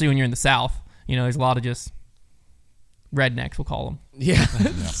 Especially when you're in the South. There's a lot of just rednecks, we'll call them. Yeah.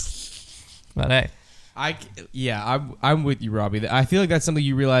 But, hey. I'm with you, Robbie. I feel like that's something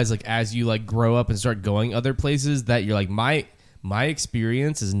you realize like as you like grow up and start going other places that you're like, my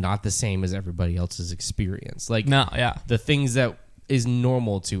experience is not the same as everybody else's experience. Like, no, yeah. The things that is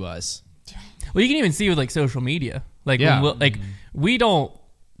normal to us. Well, you can even see with like social media. Like, we don't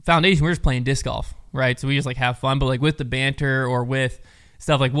foundation, we're just playing disc golf, right? So we just like have fun, but like with the banter or with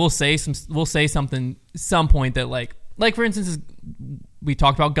stuff, like we'll say something some point that like for instance, we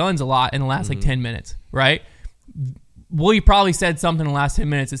talked about guns a lot in the last like 10 minutes, right? We probably said something in the last 10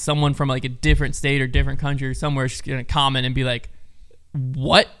 minutes that someone from like a different state or different country or somewhere is just gonna comment and be like,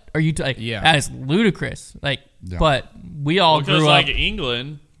 what are you like? That is ludicrous. Like Yeah. But we all grew up. Like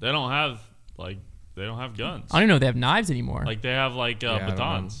England, they don't have guns. I don't know if they have knives anymore. Like they have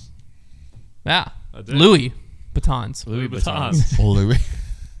batons. Yeah, Louis batons. Louis batons. Louis.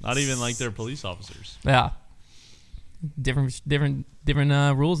 Not even like they're police officers. Yeah. Different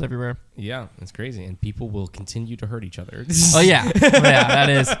rules everywhere. Yeah, that's crazy, and people will continue to hurt each other. Oh yeah, that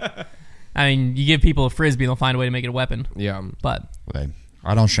is. I mean, you give people a frisbee, they'll find a way to make it a weapon. Yeah, but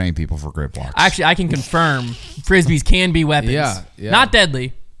I don't shame people for grip locks. Actually, I can confirm frisbees can be weapons. Yeah. Not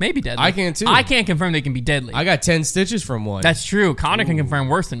deadly. Maybe deadly. I can too. I can't confirm they can be deadly. I got 10 stitches from one. That's true. Connor can confirm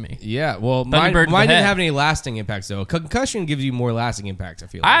worse than me. Yeah, well, mine didn't have any lasting impacts, though. Concussion gives you more lasting impacts, I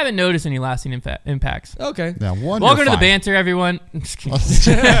feel like. I haven't noticed any lasting impacts. Okay. Yeah, welcome to the banter, everyone.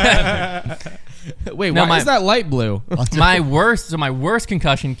 Wait, why is that light blue? My worst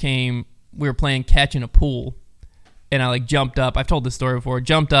concussion came, we were playing catch in a pool, and I jumped up. I've told this story before.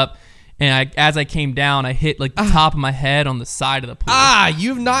 Jumped up. And as I came down, I hit the top of my head on the side of the pool.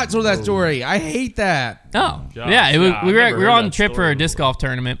 You've not told that story. I hate that. Oh, yeah. We were on a trip for a disc golf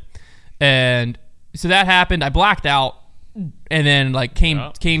tournament, and so that happened. I blacked out, and then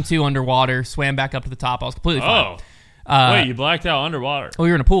came to underwater, swam back up to the top. I was completely fine. Wait, you blacked out underwater? Well,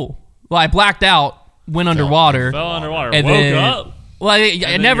 we were in a pool. Well, I blacked out, went underwater, fell underwater, and woke up. Well,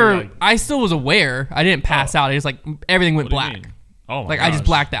 I never. I still was aware. I didn't pass out. It just everything went black. Oh my gosh. I just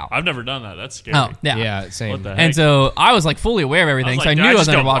blacked out. I've never done that. That's scary. Oh, yeah. Yeah, same. What the heck? And so I was fully aware of everything. So I knew I was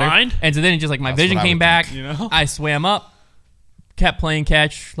underwater. And so then it just my vision came back. I swam up, kept playing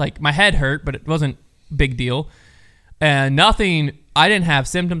catch. My head hurt, but it wasn't a big deal. And nothing, I didn't have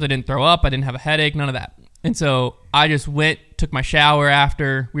symptoms. I didn't throw up. I didn't have a headache, none of that. And so I just went, took my shower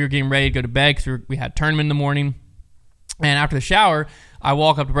after. We were getting ready to go to bed because we had a tournament in the morning. And after the shower, I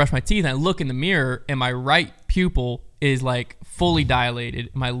walk up to brush my teeth, and I look in the mirror, and my right pupil is fully dilated.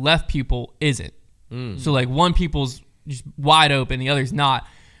 My left pupil isn't. So one pupil's just wide open, the other's not. I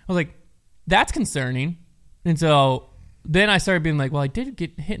was like, that's concerning. And so then I started being well, I did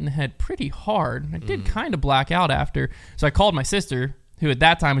get hit in the head pretty hard. I did kind of black out after. So I called my sister, who at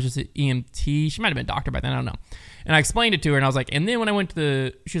that time was just an EMT. She might have been a doctor by then, I don't know. And I explained it to her, and I was and then when I went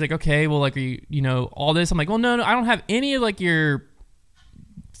to she was okay, well, are you all this? I'm well, no, I don't have any of your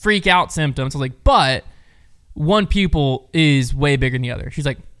freak out symptoms. I was but one pupil is way bigger than the other. She's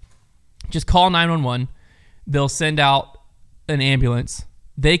just call 911. They'll send out an ambulance.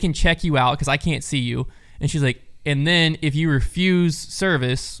 They can check you out because I can't see you. And she's and then if you refuse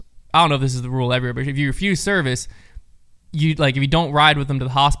service, I don't know if this is the rule everywhere, but if you refuse service, you if you don't ride with them to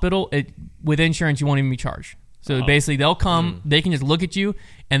the hospital, with insurance, you won't even be charged. So basically, they'll come, they can just look at you,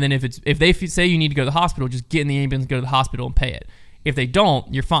 and then if they say you need to go to the hospital, just get in the ambulance, go to the hospital, and pay it. If they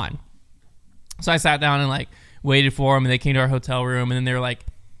don't, you're fine. So I sat down and waited for them, and they came to our hotel room, and then they were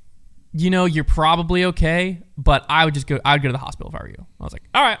you're probably okay, but I'd go to the hospital if I were you. I was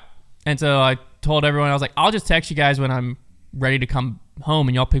all right. And so I told everyone, I was I'll just text you guys when I'm ready to come home,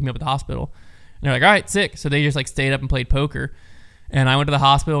 and y'all pick me up at the hospital. And they're all right, sick. So they just stayed up and played poker. And I went to the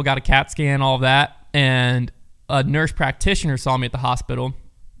hospital, got a CAT scan, all of that, and a nurse practitioner saw me at the hospital,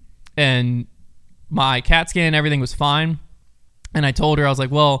 and my CAT scan, everything was fine. And I told her, I was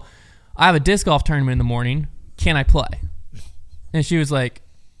well, I have a disc golf tournament in the morning. Can I play? And she was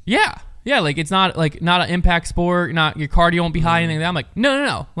yeah. It's not not an impact sport. Not your cardio won't be high. Anything like that. I'm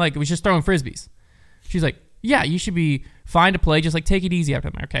no. It was just throwing frisbees. She's yeah, you should be fine to play. Just take it easy after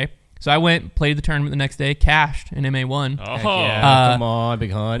that. Okay. So I went, played the tournament the next day, cashed an MA1. Oh, yeah. Come on,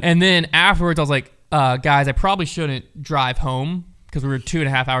 big hunt. And then afterwards, I was guys, I probably shouldn't drive home because we were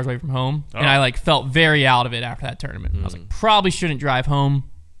 2.5 hours away from home. And I felt very out of it after that tournament. I was probably shouldn't drive home.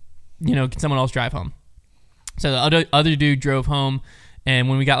 Can someone else drive home? So the other dude drove home, and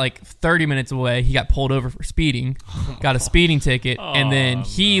when we got 30 minutes away, he got pulled over for speeding, got a speeding ticket, and then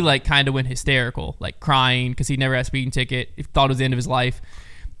he kind of went hysterical, crying because he never had a speeding ticket. He thought it was the end of his life.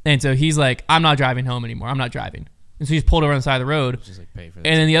 And so he's I'm not driving home anymore. I'm not driving. And so he's pulled over on the side of the road. Just pay for that.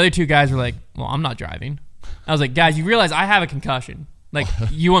 And then the other two guys were well, I'm not driving. I was guys, you realize I have a concussion.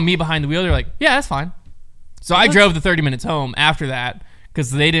 You want me behind the wheel? They're yeah, that's fine. So I drove the 30 minutes home after that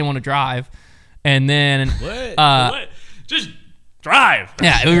because they didn't want to drive. And then... What? Just drive.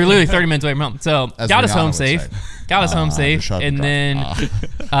 Yeah, we were literally 30 minutes away from home. So got us home safe. Got us home safe. And then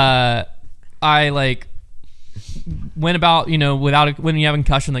I went about, when you have a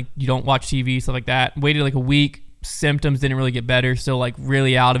concussion, you don't watch TV, stuff like that. Waited a week. Symptoms didn't really get better. Still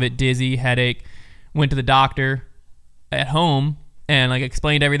really out of it, dizzy, headache. Went to the doctor at home and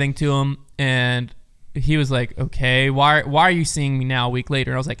explained everything to him. And he was okay, why are you seeing me now a week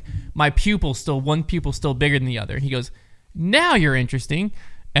later? And I was one pupil's still bigger than the other. And he goes, now you're interesting.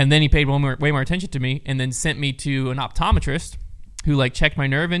 And then he paid way more attention to me and then sent me to an optometrist who like checked my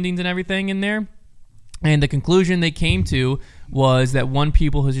nerve endings and everything in there. And the conclusion they came to was that one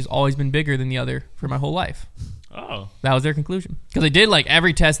pupil has just always been bigger than the other for my whole life. Oh. That was their conclusion. Because they did like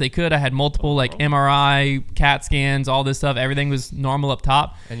every test they could. I had multiple like MRI, CAT scans, all this stuff. Everything was normal up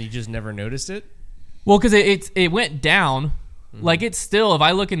top. And you just never noticed it? Well, because it went down. Like it's still, if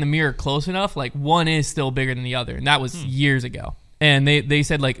I look in the mirror close enough, like one is still bigger than the other. And that was years ago. And they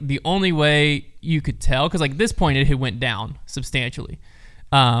said like the only way you could tell, because like at this point it had went down substantially.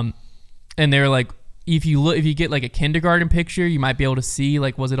 And they were like, if you get like a kindergarten picture, you might be able to see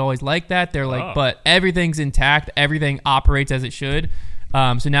like, was it always like that? They're like, but everything's intact. Everything operates as it should.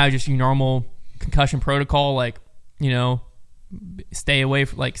 So now just your normal concussion protocol, like, you know, stay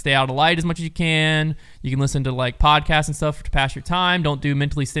out of light as much as you can. You can listen to like podcasts and stuff to pass your time. Don't do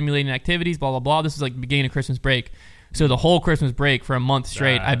mentally stimulating activities, blah, blah, blah. This is like the beginning of Christmas break. So the whole Christmas break for a month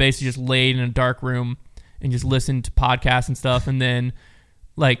straight, I basically just laid in a dark room and just listened to podcasts and stuff. And then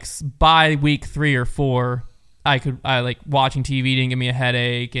like by week 3 or 4, I like watching TV didn't give me a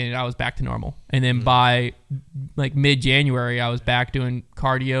headache and I was back to normal. And then by like mid-January, I was back doing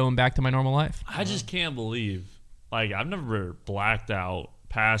cardio and back to my normal life. I just can't believe, like, I've never blacked out,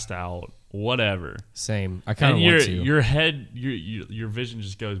 passed out, whatever. Same. I kind of want to. Your head, your vision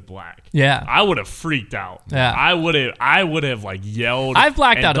just goes black. Yeah. I would have freaked out. Yeah. I would have like yelled. I've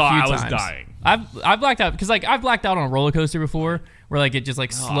blacked out a few times. I was dying. I've blacked out because like I've blacked out on a roller coaster before, where like it just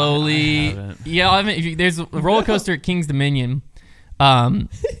like slowly. I haven't. Yeah, I haven't. There's a roller coaster at King's Dominion.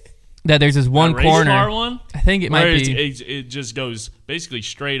 That there's this one race corner. Car one? I think it might be. It just goes basically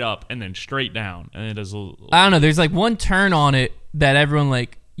straight up and then straight down, and it does. I don't know. There's like one turn on it that everyone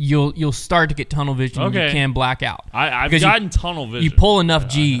like you'll start to get tunnel vision. Okay. You can black out. I've gotten tunnel vision. You pull enough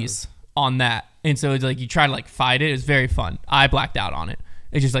G's on that, and so it's like you try to like fight it. It's very fun. I blacked out on it.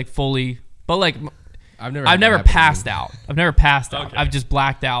 It's just like fully, but like I've never passed out. I've never passed out. Okay. I've just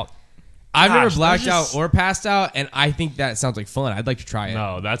blacked out. I've never blacked out or passed out, and I think that sounds like fun. I'd like to try it.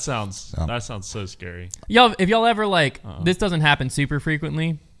 No, that sounds so scary. Y'all, if y'all ever like, this doesn't happen super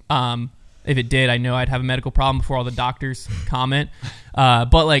frequently. If it did, I know I'd have a medical problem before all the doctors comment.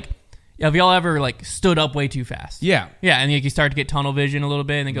 But like, have y'all ever like stood up way too fast? Yeah. Yeah, and like, you start to get tunnel vision a little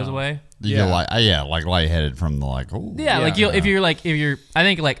bit, and it goes away. You get like lightheaded from the like. Ooh. Yeah, like if you're I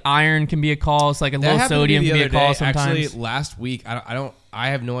think like iron can be a cause, like a low sodium can be a cause sometimes. Actually, last week I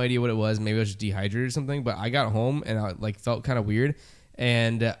have no idea what it was. Maybe I was just dehydrated or something. But I got home and I like felt kind of weird.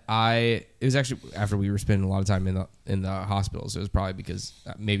 And it was actually after we were spending a lot of time in the hospital, so it was probably because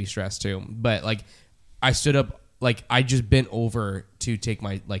maybe stress too. But like I stood up, like I just bent over to take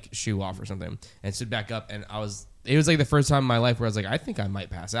my like shoe off or something, and stood back up, and it was like the first time in my life where I was like, I think I might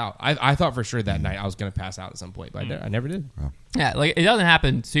pass out. I thought for sure that night I was gonna pass out at some point, but I never did. Yeah, like it doesn't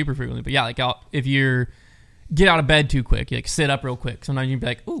happen super frequently, but yeah, like if you're get out of bed too quick, you like sit up real quick. Sometimes you'd be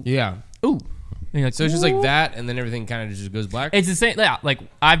like, ooh, yeah, ooh. Like, so it's just like that, and then everything kind of just goes black. It's the same. Yeah, like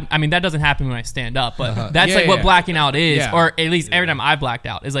I mean that doesn't happen when I stand up, but that's what blacking out is, or at least every time I blacked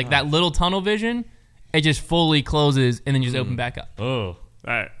out is like that little tunnel vision. It just fully closes and then just open back up. Oh,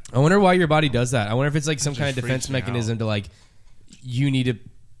 I wonder why your body does that. I wonder if it's like some kind of defense mechanism to like you need to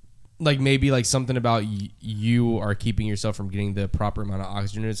like maybe like something about you are keeping yourself from getting the proper amount of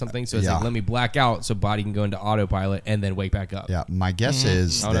oxygen or something. So it's like let me black out so body can go into autopilot and then wake back up. Yeah, my guess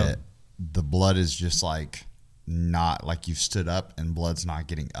is that the blood is just like not like you've stood up and blood's not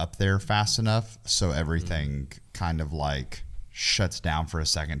getting up there fast enough, so everything kind of like shuts down for a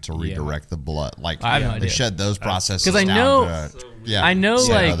second to redirect the blood. Like they shut those processes because I know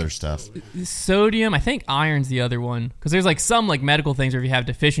like other stuff. Sodium, I think iron's the other one because there's like some like medical things where if you have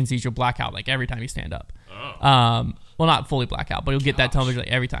deficiencies you'll black out like every time you stand up. Well, not fully black out, but you'll get that tunnel vision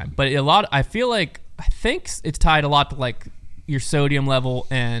like every time. But I think it's tied a lot to like your sodium level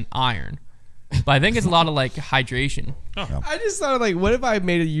and iron. But I think it's a lot of like hydration. I just thought like, what if I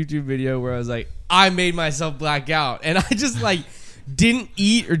made a YouTube video where I was like, I made myself black out and I just like didn't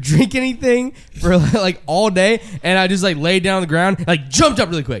eat or drink anything for like all day, and I just like laid down on the ground, like jumped up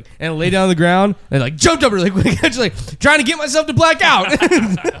really quick, and laid down on the ground, and like jumped up really quick, just like trying to get myself to black out.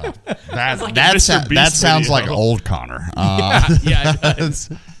 That sounds like old Connor. Yeah, it does.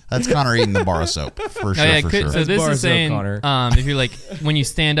 That's Connor eating the bar of soap for sure. So this is saying if you're like when you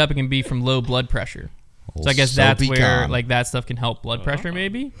stand up, it can be from low blood pressure. So I guess that's where like that stuff can help blood pressure,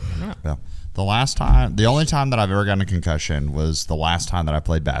 maybe. Yeah. The only time that I've ever gotten a concussion was the last time that I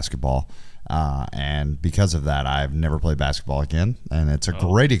played basketball, and because of that, I've never played basketball again. And it's a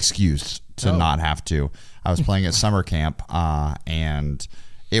great excuse to not have to. I was playing at summer camp, and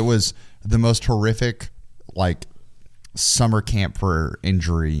it was the most horrific, like summer camp for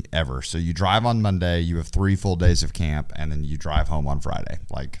injury ever. So you drive on Monday, you have 3 full days of camp, and then you drive home on Friday.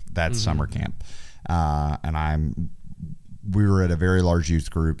 Like that's summer camp. And we were at a very large youth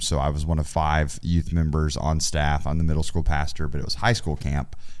group, so I was one of 5 youth members on staff. I'm the middle school pastor, but it was high school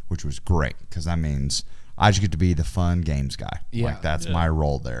camp, which was great because that means I just get to be the fun games guy. Yeah. Like that's my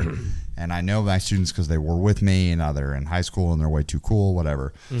role there. And I know my students because they were with me, and now they're in high school and they're way too cool,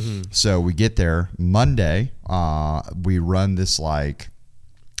 whatever. So we get there Monday. We run this like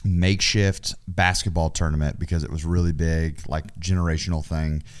makeshift basketball tournament because it was really big, like generational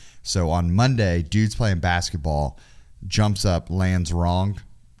thing. So on Monday, dude's playing basketball, jumps up, lands wrong,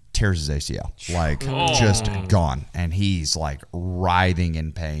 tears his ACL, like just gone. And he's like writhing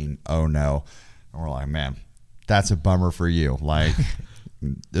in pain. Oh no. And we're like, man, that's a bummer for you. Like,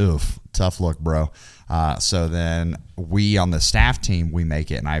 oof, tough look, bro. So then we on the staff team, we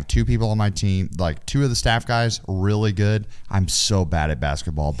make it. And I have 2 people on my team, like 2 of the staff guys, really good. I'm so bad at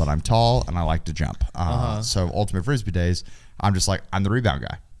basketball, but I'm tall and I like to jump. So Ultimate Frisbee days, I'm just like, I'm the rebound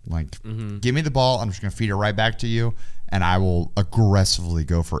guy. Like, give me the ball. I'm just going to feed it right back to you. And I will aggressively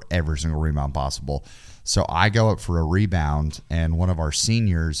go for every single rebound possible. So I go up for a rebound, and one of our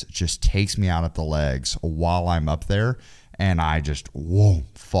seniors just takes me out at the legs while I'm up there, and I just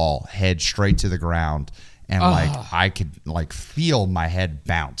fall head straight to the ground, and like I could like feel my head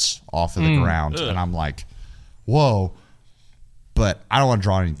bounce off of the ground, and I'm like, whoa, but I don't want to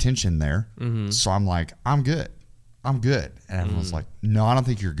draw any attention there, so I'm like, I'm good, and everyone's like, no, I don't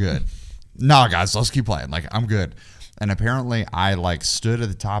think you're good. No, guys, let's keep playing. Like, I'm good. And apparently I like stood at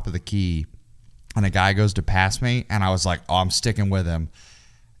the top of the key, and a guy goes to pass me, and I was like, oh, I'm sticking with him.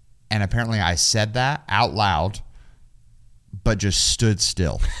 And apparently I said that out loud, but just stood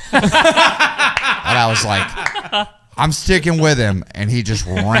still. And I was like, I'm sticking with him. And he just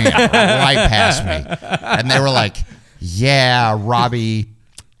ran right past me. And they were like, yeah, Robbie,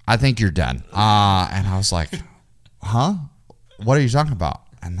 I think you're done. And I was like, huh? What are you talking about?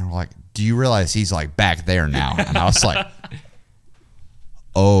 And they were like, do you realize he's like back there now? And I was like,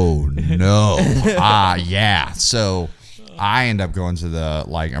 oh no. Yeah. So I end up going to the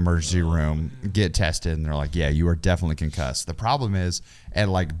like emergency room, get tested, and they're like, yeah, you are definitely concussed. The problem is at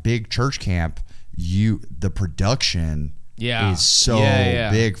like big church camp, the production is so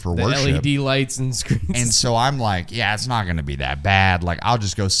big for the worship. LED lights and screens. And so I'm like, yeah, it's not going to be that bad. Like, I'll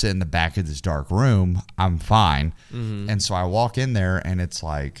just go sit in the back of this dark room. I'm fine. And so I walk in there, and it's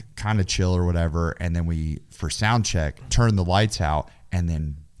like kind of chill or whatever. And then we, for sound check, turn the lights out, and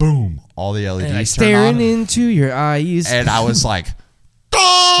then boom, all the LEDs turn on. Staring into your eyes. And I was like,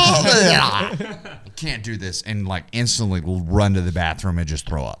 I can't do this, and like instantly run to the bathroom and just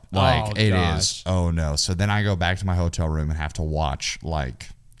throw up. Like oh no. So then I go back to my hotel room and have to watch like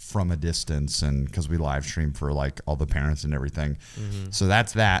from a distance, and because we live stream for like all the parents and everything. So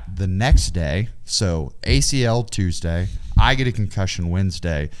that's that. The next day, so ACL Tuesday, I get a concussion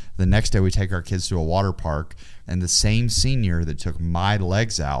Wednesday. The next day we take our kids to a water park, and the same senior that took my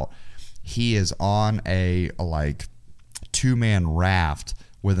legs out, he is on a like 2-man raft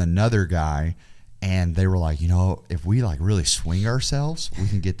with another guy, and they were like, you know, if we like really swing ourselves, we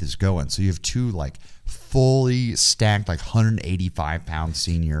can get this going. So you have 2 like fully stacked like 185-pound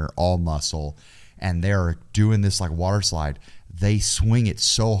senior, all muscle, and they're doing this like water slide. They swing it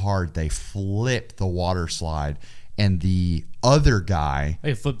so hard they flip the water slide, and the other guy,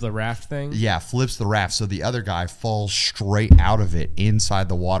 they flip the raft thing. Yeah, flips the raft. So the other guy falls straight out of it inside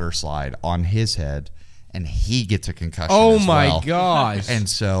the water slide on his head, and he gets a concussion. Oh as my well. gosh. And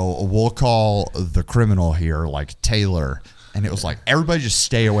so we'll call the criminal here like Taylor. And it was like, everybody just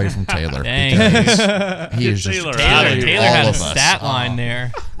stay away from Taylor. Dang. He is just Taylor had a stat line Uh-huh.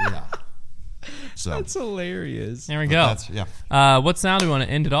 there. Yeah. So That's hilarious. There we go. What sound do we want to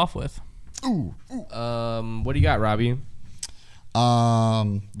end it off with? What do you got, Robbie?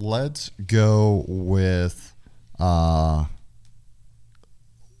 Let's go with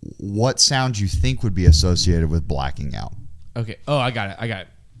what sound you think would be associated with blacking out. Okay. Oh, I got it.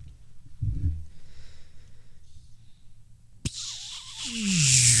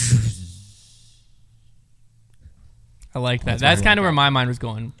 I like that. That's kind of where my mind was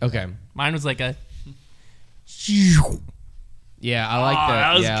going. Okay. Mine was like a... Yeah, I like that.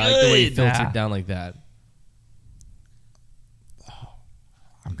 That was I like the way you good. filtered down like that.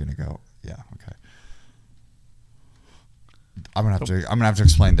 I'm gonna go. Yeah. Okay. I'm gonna have to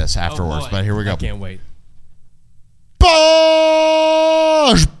explain this afterwards. But here we go. I can't wait.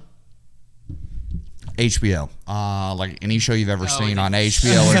 HBO. Like any show you've ever seen on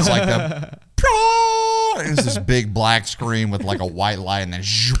HBO, it's like the. It's this big black screen with like a white light, and then.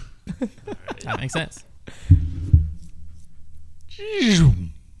 That makes sense.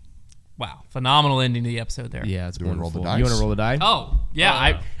 Wow, phenomenal ending to the episode there. Yeah, it's Do we roll wonderful. the dice? You want to roll the die? Oh,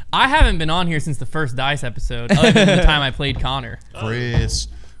 yeah. I haven't been on here since the first Dice episode, other than the time I played Connor. Chris.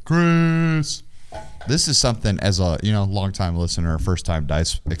 This is something as a long-time listener, first-time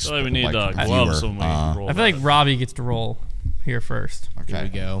Dice. I feel like we need gloves when we roll. I feel like Robbie gets to roll here first. Okay. Here we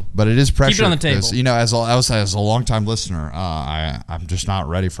go. But it is pressure. Keep it on the table. Because, as a long-time listener, I'm just not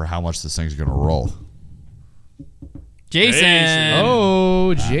ready for how much this thing's going to roll. Jason.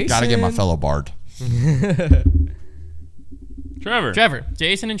 Oh, Jason. Got to get my fellow bard. Trevor.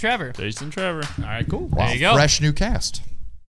 Jason and Trevor. Jason, Trevor. All right, cool. Wow, There you go. Fresh new cast.